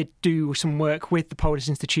I did do some work with the Polish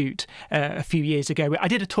Institute a few years ago. I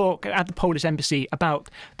did a talk at the Polish Embassy about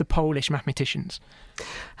the Polish mathematicians.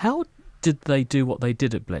 How did they do what they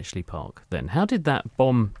did at Bletchley Park then? How did that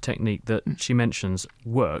bomb technique that she mentions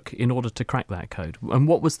work in order to crack that code? And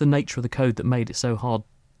what was the nature of the code that made it so hard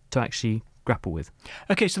to actually grapple with?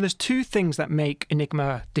 Okay, so there's two things that make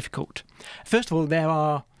Enigma difficult. First of all, there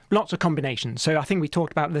are lots of combinations. So I think we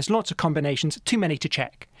talked about there's lots of combinations, too many to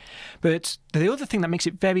check. But the other thing that makes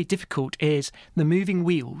it very difficult is the moving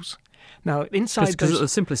wheels. Now, inside because at the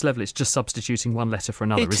simplest level, it's just substituting one letter for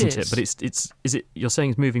another, isn't it? But is it? You're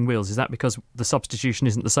saying it's moving wheels. Is that because the substitution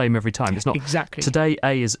isn't the same every time? It's not exactly. Today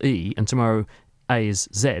A is E and tomorrow A is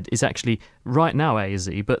Z. Is actually right now A is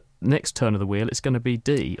E, but next turn of the wheel it's going to be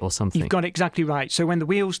D or something. You've got it exactly right. So when the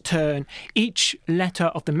wheels turn, each letter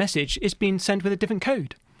of the message is being sent with a different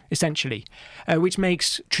code, essentially, which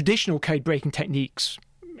makes traditional code breaking techniques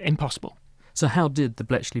impossible. So how did the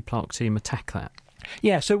Bletchley Park team attack that?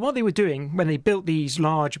 Yeah, so what they were doing when they built these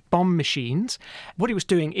large bomb machines, what it was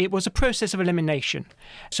doing, it was a process of elimination.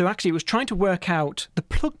 So actually it was trying to work out the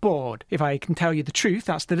plug board, if I can tell you the truth,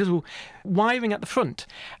 that's the little wiring at the front.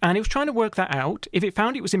 And it was trying to work that out. If it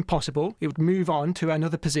found it was impossible, it would move on to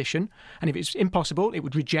another position. And if it's impossible, it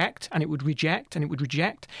would reject, and it would reject, and it would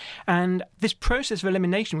reject. And this process of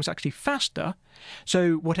elimination was actually faster.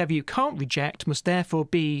 So whatever you can't reject must therefore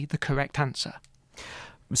be the correct answer.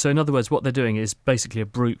 So in other words, what they're doing is basically a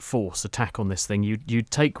brute force attack on this thing. You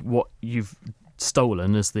take what you've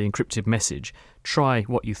stolen as the encrypted message, try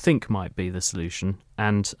what you think might be the solution,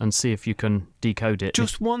 and see if you can decode it.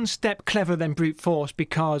 Just one step cleverer than brute force,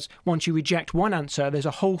 because once you reject one answer, there's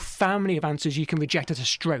a whole family of answers you can reject at a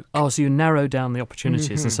stroke. Oh, so you narrow down the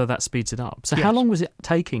opportunities, and so that speeds it up. So Yes. How long was it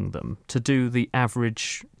taking them to do the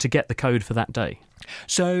average, to get the code for that day?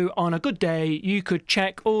 So on a good day, you could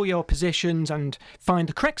check all your positions and find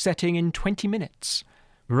the correct setting in 20 minutes.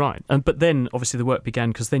 Right, but then obviously the work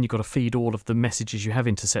began because then you've got to feed all of the messages you have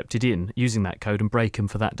intercepted in using that code and break them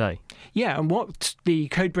for that day. Yeah, and what the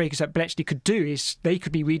code breakers at Bletchley could do is they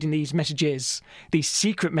could be reading these messages, these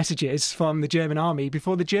secret messages from the German army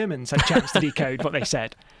before the Germans had a chance to decode what they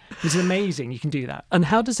said. It's amazing you can do that. And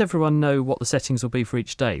how does everyone know what the settings will be for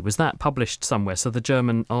each day? Was that published somewhere so the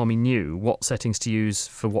German army knew what settings to use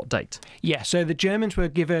for what date? Yeah, so the Germans were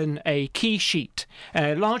given a key sheet,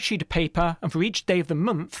 a large sheet of paper, and for each day of the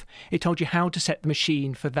month, it told you how to set the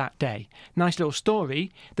machine for that day. Nice little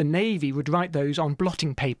story. The Navy would write those on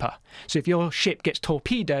blotting paper. So if your ship gets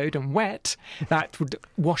torpedoed and wet, that would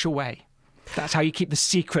wash away. That's how you keep the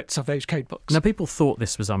secrets of those code books. Now, people thought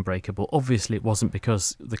this was unbreakable. Obviously, it wasn't,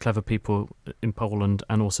 because the clever people in Poland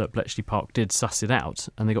and also at Bletchley Park did suss it out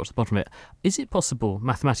and they got to the bottom of it. Is it possible,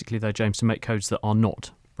 mathematically though, James, to make codes that are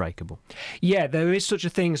not unbreakable? Yeah, there is such a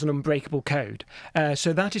thing as an unbreakable code.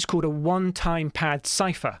 So that is called a one-time pad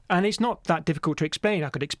cipher. And it's not that difficult to explain. I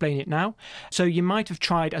could explain it now. So you might have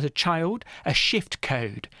tried as a child a shift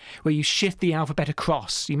code, where you shift the alphabet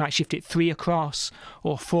across. You might shift it 3 across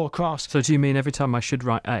or 4 across. So do you mean every time I should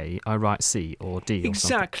write A, I write C or D or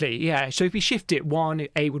Exactly, something? yeah. So if you shift it 1,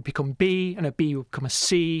 A would become B, and a B would become a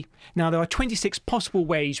C. Now, there are 26 possible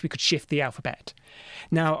ways we could shift the alphabet.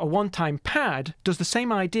 Now, a one-time pad does the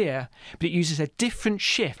same idea, but it uses a different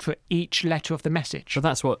shift for each letter of the message. So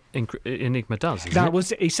that's what Enigma does, isn't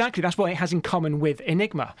it? Exactly, that's what it has in common with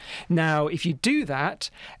Enigma. Now, if you do that,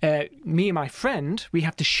 me and my friend, we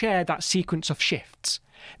have to share that sequence of shifts.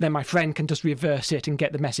 Then my friend can just reverse it and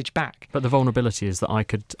get the message back. But the vulnerability is that I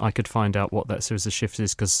could find out what that series of shifts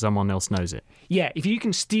is because someone else knows it. Yeah, if you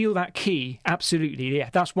can steal that key, absolutely, yeah,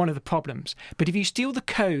 that's one of the problems. But if you steal the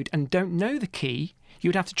code and don't know the key, you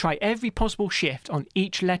would have to try every possible shift on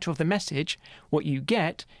each letter of the message. What you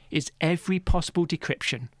get is every possible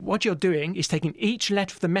decryption. What you're doing is taking each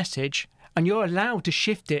letter of the message and you're allowed to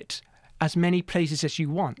shift it as many places as you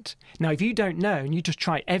want. Now, if you don't know and you just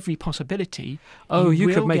try every possibility, you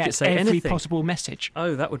could will make get it say every anything. Possible message.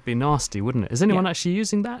 Oh, that would be nasty, wouldn't it? Is anyone actually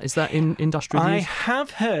using that? Is that in industrial I use?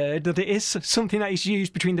 have heard that it is something that is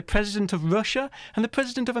used between the President of Russia and the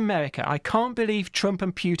President of America. I can't believe Trump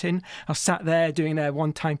and Putin are sat there doing their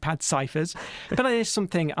one-time pad ciphers, but it is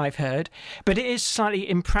something I've heard. But it is slightly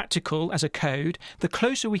impractical as a code. The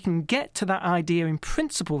closer we can get to that idea in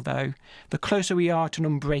principle, though, the closer we are to an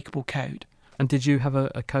unbreakable code. And did you have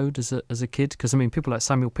a code as a kid? Because, I mean, people like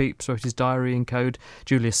Samuel Pepys wrote his diary in code.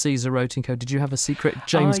 Julius Caesar wrote in code. Did you have a secret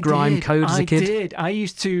James Grime code as a kid? I did. I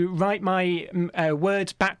used to write my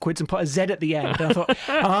words backwards and put a Z at the end. And I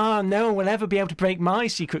thought, no one will ever be able to break my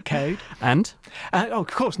secret code. And? Of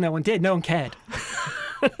course, no one did. No one cared.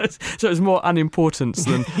 So it was more unimportance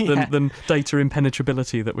than data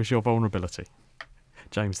impenetrability that was your vulnerability.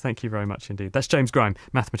 James, thank you very much indeed. That's James Grime,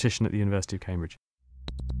 mathematician at the University of Cambridge.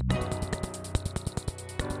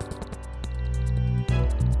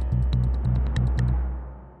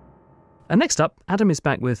 And next up, Adam is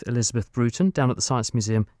back with Elizabeth Bruton down at the Science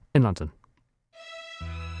Museum in London.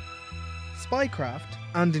 Spycraft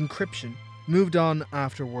and encryption moved on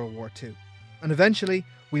after World War II, and eventually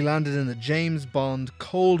we landed in the James Bond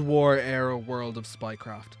Cold War era world of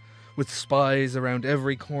spycraft, with spies around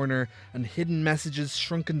every corner and hidden messages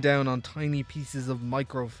shrunken down on tiny pieces of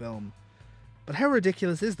microfilm. But how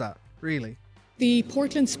ridiculous is that, really? The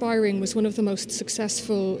Portland spy ring was one of the most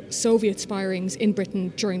successful Soviet spy rings in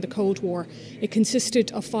Britain during the Cold War. It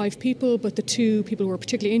consisted of 5 people, but the 2 people we were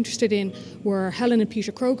particularly interested in were Helen and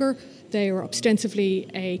Peter Kroger. They were ostensibly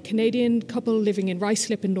a Canadian couple living in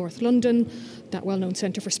Ruislip in North London, that well-known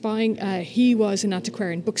centre for spying. He was an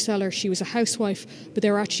antiquarian bookseller, she was a housewife, but they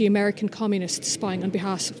were actually American communists spying on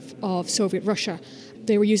behalf of Soviet Russia.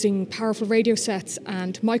 They were using powerful radio sets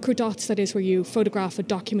and microdots, that is where you photograph a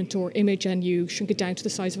document or image and you shrink it down to the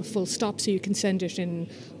size of a full stop so you can send it in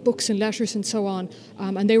books and letters and so on.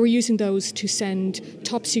 And they were using those to send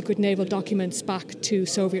top secret naval documents back to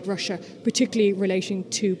Soviet Russia, particularly relating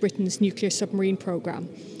to Britain's nuclear submarine program.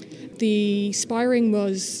 The spy ring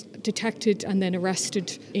was detected and then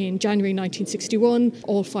arrested in January 1961.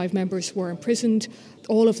 All 5 members were imprisoned.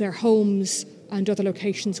 All of their homes and other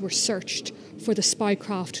locations were searched for the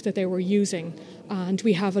spycraft that they were using. And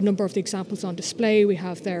we have a number of the examples on display. We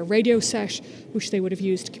have their radio set, which they would have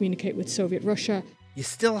used to communicate with Soviet Russia. You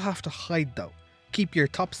still have to hide, though. Keep your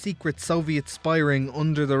top secret Soviet spy ring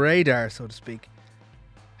under the radar, so to speak.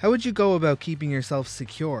 How would you go about keeping yourself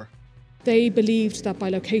secure? They believed that by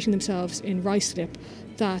locating themselves in Ruislip,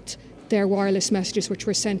 that their wireless messages, which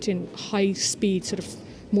were sent in high-speed sort of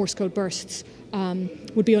Morse code bursts,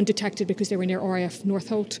 would be undetected because they were near RAF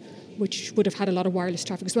Northolt, which would have had a lot of wireless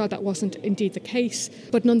traffic as well. That wasn't indeed the case.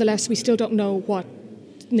 But nonetheless, we still don't know what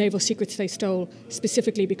naval secrets they stole,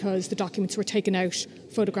 specifically because the documents were taken out,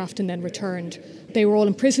 photographed and then returned. They were all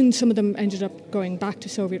imprisoned. Some of them ended up going back to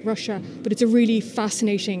Soviet Russia. But it's a really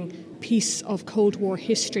fascinating piece of Cold War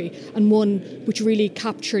history, and one which really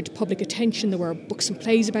captured public attention. There were books and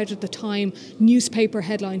plays about it at the time, newspaper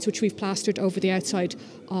headlines which we've plastered over the outside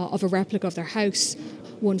of a replica of their house.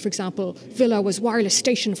 One, for example, Villa was wireless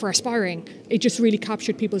station for aspiring. It just really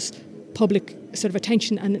captured people's public sort of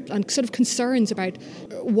attention and sort of concerns about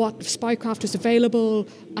what spycraft is available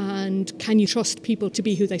and can you trust people to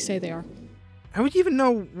be who they say they are. How would you even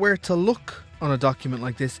know where to look on a document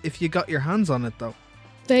like this if you got your hands on it, though?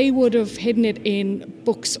 They would have hidden it in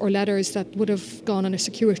books or letters that would have gone on a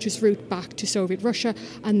circuitous route back to Soviet Russia,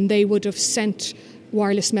 and they would have sent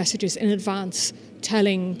wireless messages in advance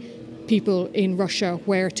telling people in Russia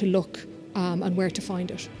where to look and where to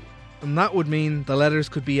find it. And that would mean the letters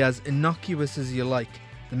could be as innocuous as you like,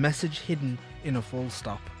 the message hidden in a full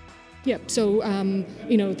stop. Yeah, so,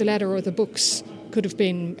 the letter or the books could have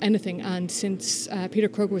been anything. And since Peter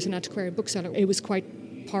Kroger was an antiquarian bookseller, it was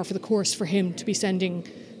quite par for the course for him to be sending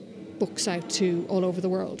books out to all over the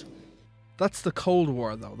world. That's the Cold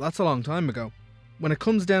War, though. That's a long time ago. When it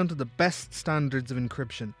comes down to the best standards of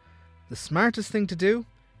encryption, the smartest thing to do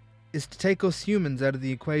is to take us humans out of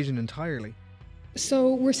the equation entirely.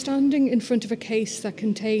 So we're standing in front of a case that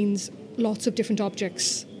contains lots of different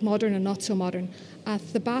objects, modern and not so modern.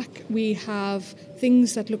 At the back we have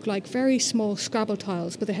things that look like very small Scrabble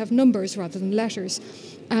tiles, but they have numbers rather than letters.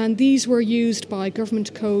 And these were used by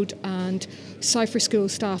government code and cipher school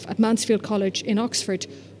staff at Mansfield College in Oxford,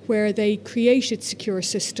 where they created secure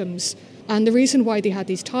systems. And the reason why they had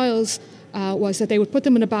these tiles was that they would put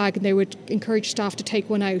them in a bag and they would encourage staff to take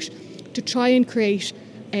one out to try and create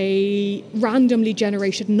a randomly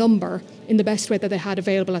generated number in the best way that they had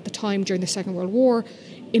available at the time during the Second World War,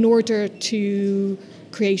 in order to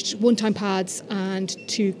create one-time pads and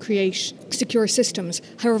to create secure systems.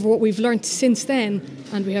 However, what we've learned since then,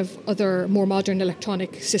 and we have other more modern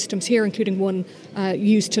electronic systems here, including one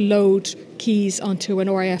used to load keys onto an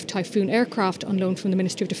RAF Typhoon aircraft on loan from the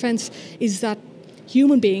Ministry of Defence, is that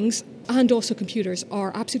human beings and also computers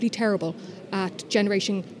are absolutely terrible at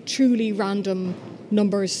generating truly random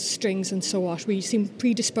numbers, strings and so on. We seem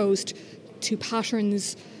predisposed to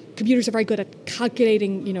patterns. Computers are very good at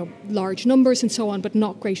calculating, large numbers and so on, but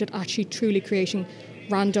not great at actually truly creating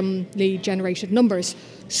randomly generated numbers.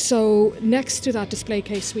 So next to that display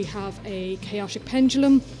case we have a chaotic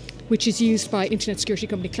pendulum, which is used by internet security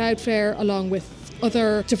company Cloudflare, along with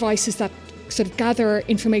other devices that sort of gather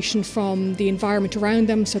information from the environment around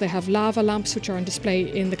them. So they have lava lamps, which are on display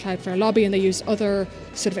in the Cloudflare lobby, and they use other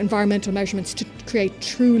sort of environmental measurements to create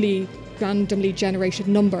truly randomly generated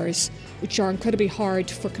numbers, which are incredibly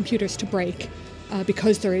hard for computers to break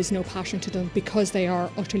because there is no pattern to them, because they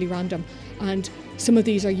are utterly random. And some of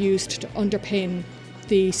these are used to underpin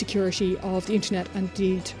the security of the internet and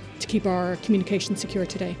indeed to keep our communication secure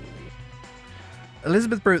today.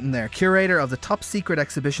 Elizabeth Bruton there, curator of the top secret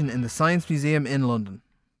exhibition in the Science Museum in London.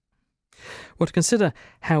 Well, to consider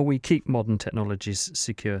how we keep modern technologies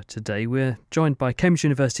secure today, we're joined by Cambridge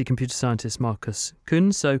University computer scientist Marcus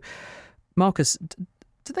Kuhn. So, Marcus,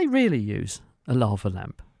 do they really use a lava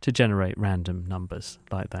lamp to generate random numbers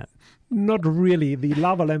like that? Not really. The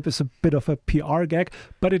lava lamp is a bit of a PR gag,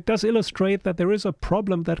 but it does illustrate that there is a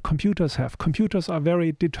problem that computers have. Computers are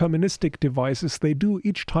very deterministic devices. They do,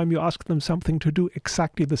 each time you ask them something, to do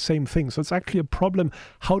exactly the same thing. So it's actually a problem.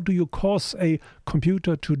 How do you cause a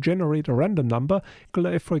computer to generate a random number?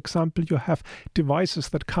 If, for example, you have devices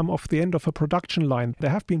that come off the end of a production line, there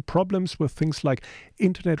have been problems with things like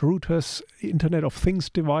internet routers, Internet of Things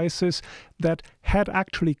devices that had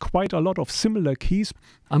actually quite a lot of similar keys.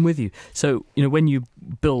 I'm with you. So, when you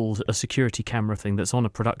build a security camera thing that's on a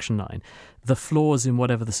production line, the flaws in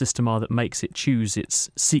whatever the system are that makes it choose its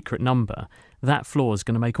secret number, that flaw is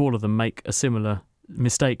going to make all of them make a similar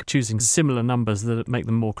mistake, choosing similar numbers that make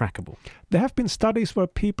them more crackable. There have been studies where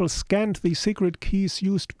people scanned the secret keys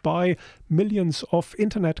used by millions of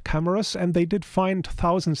internet cameras, and they did find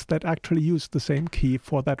thousands that actually used the same key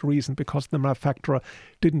for that reason, because the manufacturer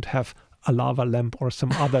didn't have a lava lamp or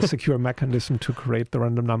some other secure mechanism to create the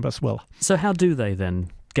random number as well. So how do they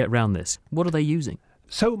then get around this? What are they using?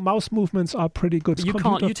 So mouse movements are pretty good. You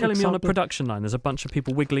can't. You're telling me on a production line there's a bunch of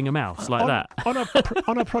people wiggling a mouse like that?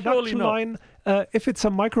 On a production line, if it's a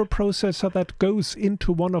microprocessor that goes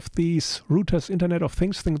into one of these routers, Internet of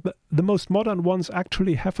Things, the most modern ones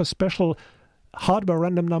actually have a special hardware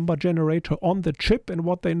random number generator on the chip, and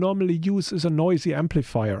what they normally use is a noisy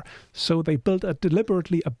amplifier. So they build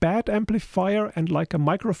deliberately a bad amplifier and like a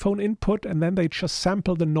microphone input, and then they just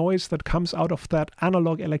sample the noise that comes out of that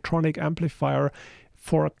analog electronic amplifier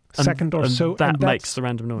for a second or so. That makes the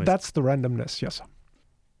random noise. That's the randomness, yes.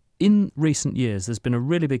 In recent years, there's been a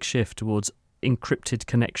really big shift towards encrypted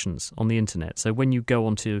connections on the internet. So when you go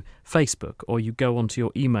onto Facebook or you go onto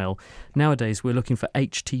your email, nowadays we're looking for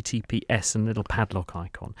HTTPS and a little padlock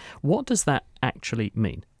icon. What does that actually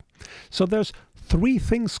mean? So there's three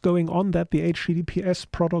things going on that the HTTPS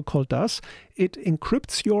protocol does. It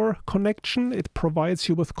encrypts your connection. It provides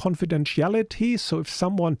you with confidentiality. So if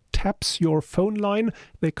someone taps your phone line,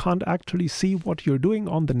 they can't actually see what you're doing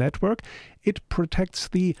on the network. It protects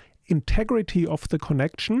the integrity of the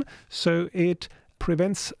connection. So it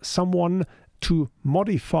prevents someone to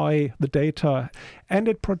modify the data, and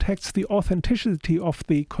it protects the authenticity of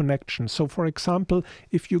the connection. So, for example,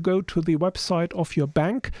 if you go to the website of your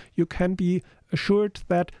bank, you can be assured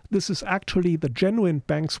that this is actually the genuine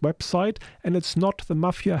bank's website and it's not the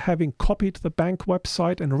mafia having copied the bank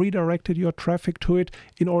website and redirected your traffic to it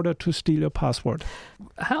in order to steal your password.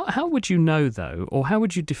 How would you know, though, or how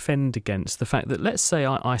would you defend against the fact that, let's say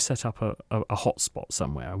I set up a hotspot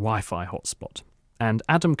somewhere, a Wi-Fi hotspot, and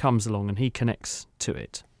Adam comes along and he connects to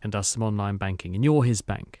it and does some online banking, and you're his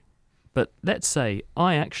bank. But let's say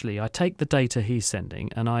I take the data he's sending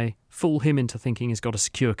and I fool him into thinking he's got a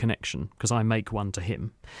secure connection because I make one to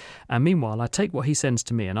him. And meanwhile, I take what he sends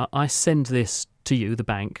to me and I send this to you, the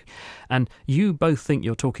bank, and you both think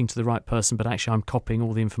you're talking to the right person, but actually I'm copying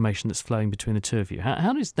all the information that's flowing between the two of you.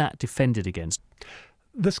 How is that defended against?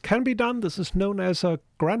 This can be done. This is known as a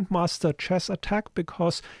grandmaster chess attack,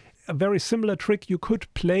 because a very similar trick you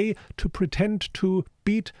could play to pretend to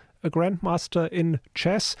beat a grandmaster in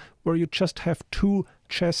chess, where you just have two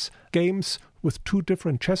chess games with two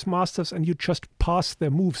different chess masters and you just pass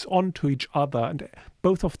their moves on to each other, and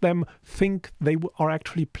both of them think they are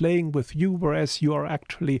actually playing with you, whereas you are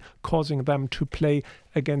actually causing them to play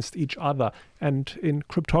against each other. And in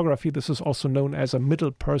cryptography, this is also known as a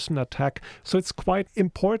middle person attack. So it's quite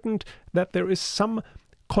important that there is some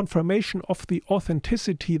confirmation of the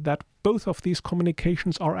authenticity that both of these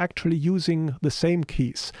communications are actually using the same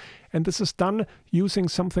keys. And this is done using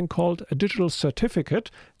something called a digital certificate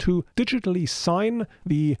to digitally sign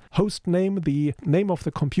the host name, the name of the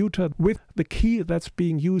computer, with the key that's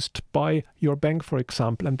being used by your bank, for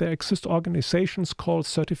example. And there exist organizations called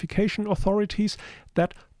certification authorities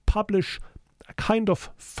that publish a kind of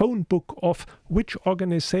phone book of which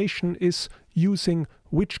organization is using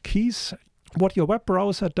which keys. What your web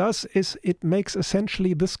browser does is it makes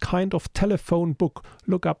essentially this kind of telephone book.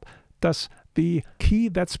 Look up, does the key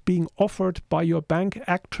that's being offered by your bank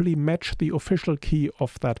actually match the official key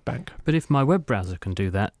of that bank? But if my web browser can do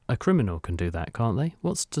that, a criminal can do that, can't they?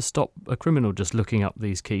 What's to stop a criminal just looking up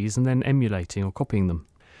these keys and then emulating or copying them?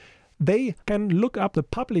 They can look up the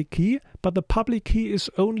public key, but the public key is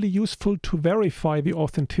only useful to verify the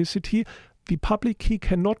authenticity. The public key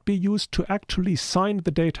cannot be used to actually sign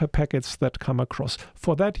the data packets that come across.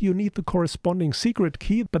 For that, you need the corresponding secret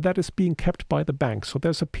key, but that is being kept by the bank. So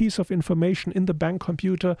there's a piece of information in the bank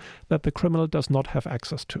computer that the criminal does not have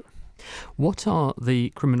access to. What are the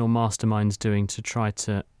criminal masterminds doing to try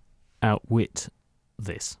to outwit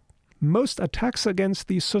this? Most attacks against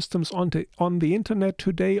these systems on the internet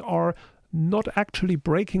today are not actually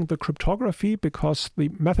breaking the cryptography, because the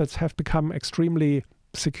methods have become extremely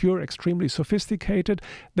secure, extremely sophisticated.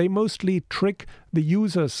 They mostly trick the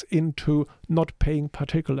users into not paying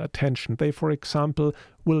particular attention. They, for example,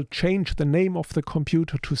 will change the name of the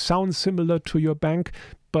computer to sound similar to your bank,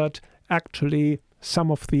 but actually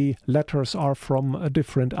some of the letters are from a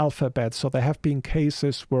different alphabet. So there have been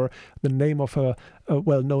cases where the name of a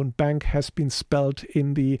well-known bank has been spelled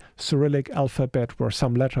in the Cyrillic alphabet, where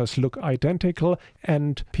some letters look identical,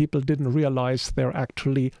 and people didn't realize they're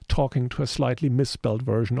actually talking to a slightly misspelled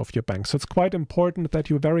version of your bank. So it's quite important that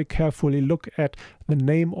you very carefully look at the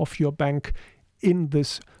name of your bank in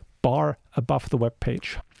this bar above the web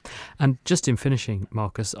page. And just in finishing,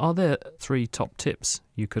 Marcus, are there 3 top tips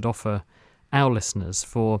you could offer our listeners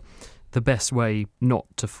for the best way not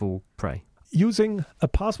to fall prey? Using a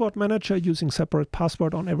password manager, using separate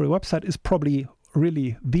password on every website is probably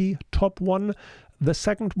really the top one. The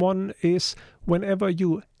second one is, whenever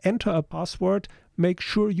you enter a password, make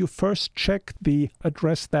sure you first check the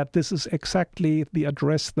address, that this is exactly the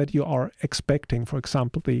address that you are expecting, for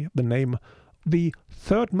example, the name. The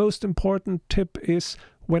third most important tip is,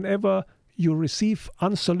 whenever you receive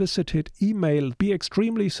unsolicited email, be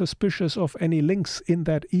extremely suspicious of any links in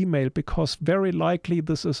that email, because very likely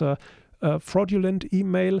this is a fraudulent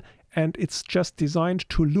email and it's just designed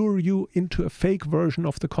to lure you into a fake version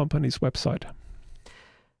of the company's website.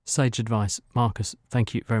 Sage advice. Marcus,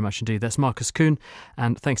 thank you very much indeed. That's Marcus Kuhn,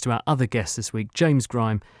 and thanks to our other guests this week, James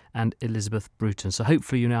Grime and Elizabeth Bruton. So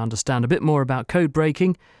hopefully you now understand a bit more about code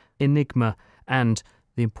breaking, Enigma, and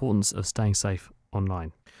the importance of staying safe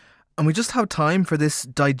online. And we just have time for this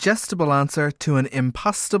digestible answer to an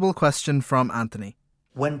impastable question from Anthony.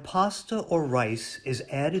 When pasta or rice is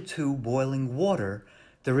added to boiling water,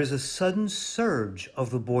 there is a sudden surge of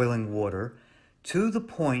the boiling water to the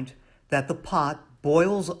point that the pot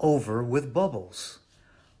boils over with bubbles.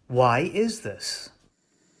 Why is this?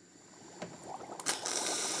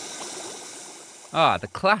 Ah, the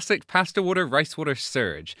classic pasta water, rice water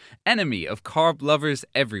surge, enemy of carb lovers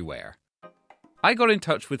everywhere. I got in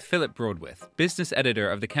touch with Philip Broadwith, business editor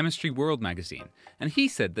of the Chemistry World magazine, and he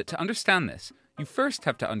said that to understand this, you first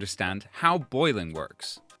have to understand how boiling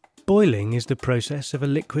works. Boiling is the process of a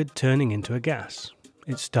liquid turning into a gas.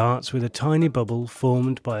 It starts with a tiny bubble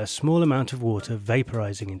formed by a small amount of water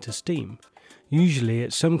vaporising into steam, usually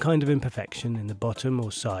at some kind of imperfection in the bottom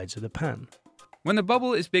or sides of the pan. When the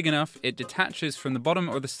bubble is big enough, it detaches from the bottom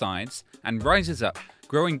or the sides and rises up,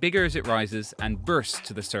 growing bigger as it rises and bursts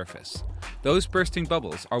to the surface. Those bursting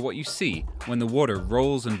bubbles are what you see when the water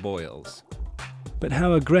rolls and boils. But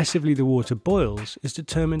how aggressively the water boils is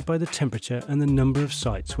determined by the temperature and the number of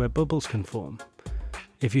sites where bubbles can form.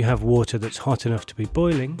 If you have water that's hot enough to be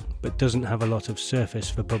boiling, but doesn't have a lot of surface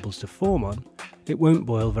for bubbles to form on, it won't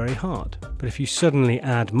boil very hard. But if you suddenly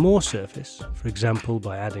add more surface, for example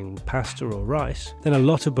by adding pasta or rice, then a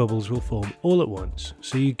lot of bubbles will form all at once,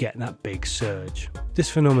 so you get that big surge.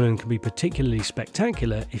 This phenomenon can be particularly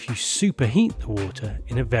spectacular if you superheat the water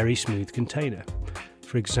in a very smooth container.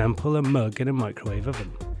 For example, a mug in a microwave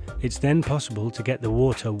oven. It's then possible to get the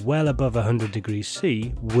water well above 100 degrees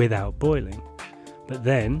C without boiling. But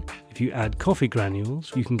then, if you add coffee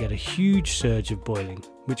granules, you can get a huge surge of boiling,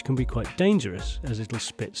 which can be quite dangerous as it'll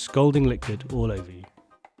spit scalding liquid all over you.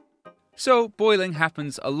 So, boiling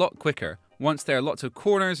happens a lot quicker once there are lots of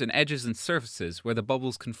corners and edges and surfaces where the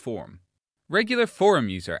bubbles can form. Regular forum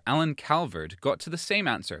user Alan Calvert got to the same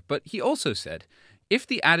answer, but he also said, if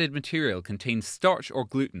the added material contains starch or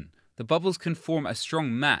gluten, the bubbles can form a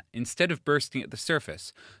strong mat instead of bursting at the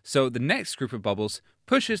surface, so the next group of bubbles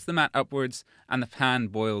pushes the mat upwards and the pan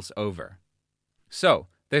boils over. So,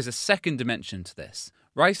 there's a second dimension to this.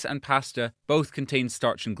 Rice and pasta both contain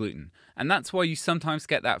starch and gluten, and that's why you sometimes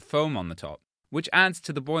get that foam on the top, which adds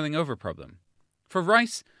to the boiling over problem. For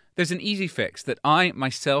rice, there's an easy fix that I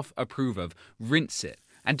myself approve of. Rinse it,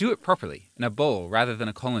 and do it properly, in a bowl rather than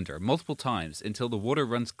a colander, multiple times until the water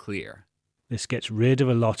runs clear. This gets rid of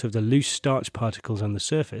a lot of the loose starch particles on the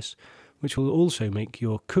surface, which will also make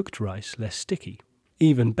your cooked rice less sticky.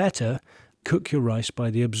 Even better, cook your rice by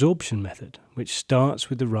the absorption method, which starts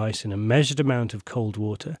with the rice in a measured amount of cold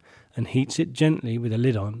water and heats it gently with a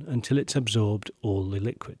lid on until it's absorbed all the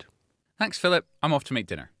liquid. Thanks, Philip. I'm off to make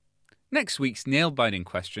dinner. Next week's nail-biting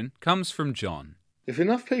question comes from John. If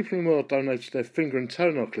enough people in the world donated their finger and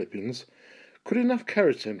toenail clippings, could enough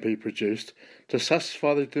keratin be produced to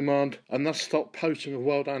satisfy the demand and thus stop poaching of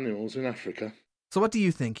wild animals in Africa? So what do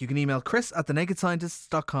you think? You can email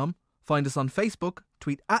chris@thenakedscientists.com, find us on Facebook,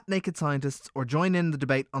 tweet @NakedScientists, or join in the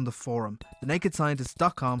debate on the forum,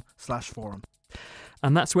 thenakedscientists.com/forum.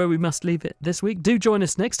 And that's where we must leave it this week. Do join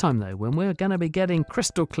us next time, though, when we're going to be getting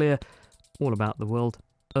crystal clear all about the world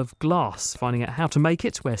of glass, finding out how to make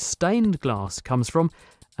it, where stained glass comes from,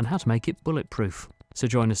 and how to make it bulletproof. So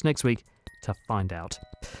join us next week to find out.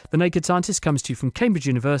 The Naked Scientist comes to you from Cambridge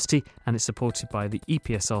University and it's supported by the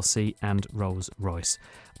EPSRC and Rolls-Royce.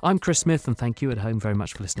 I'm Chris Smith and thank you at home very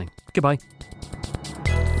much for listening. Goodbye.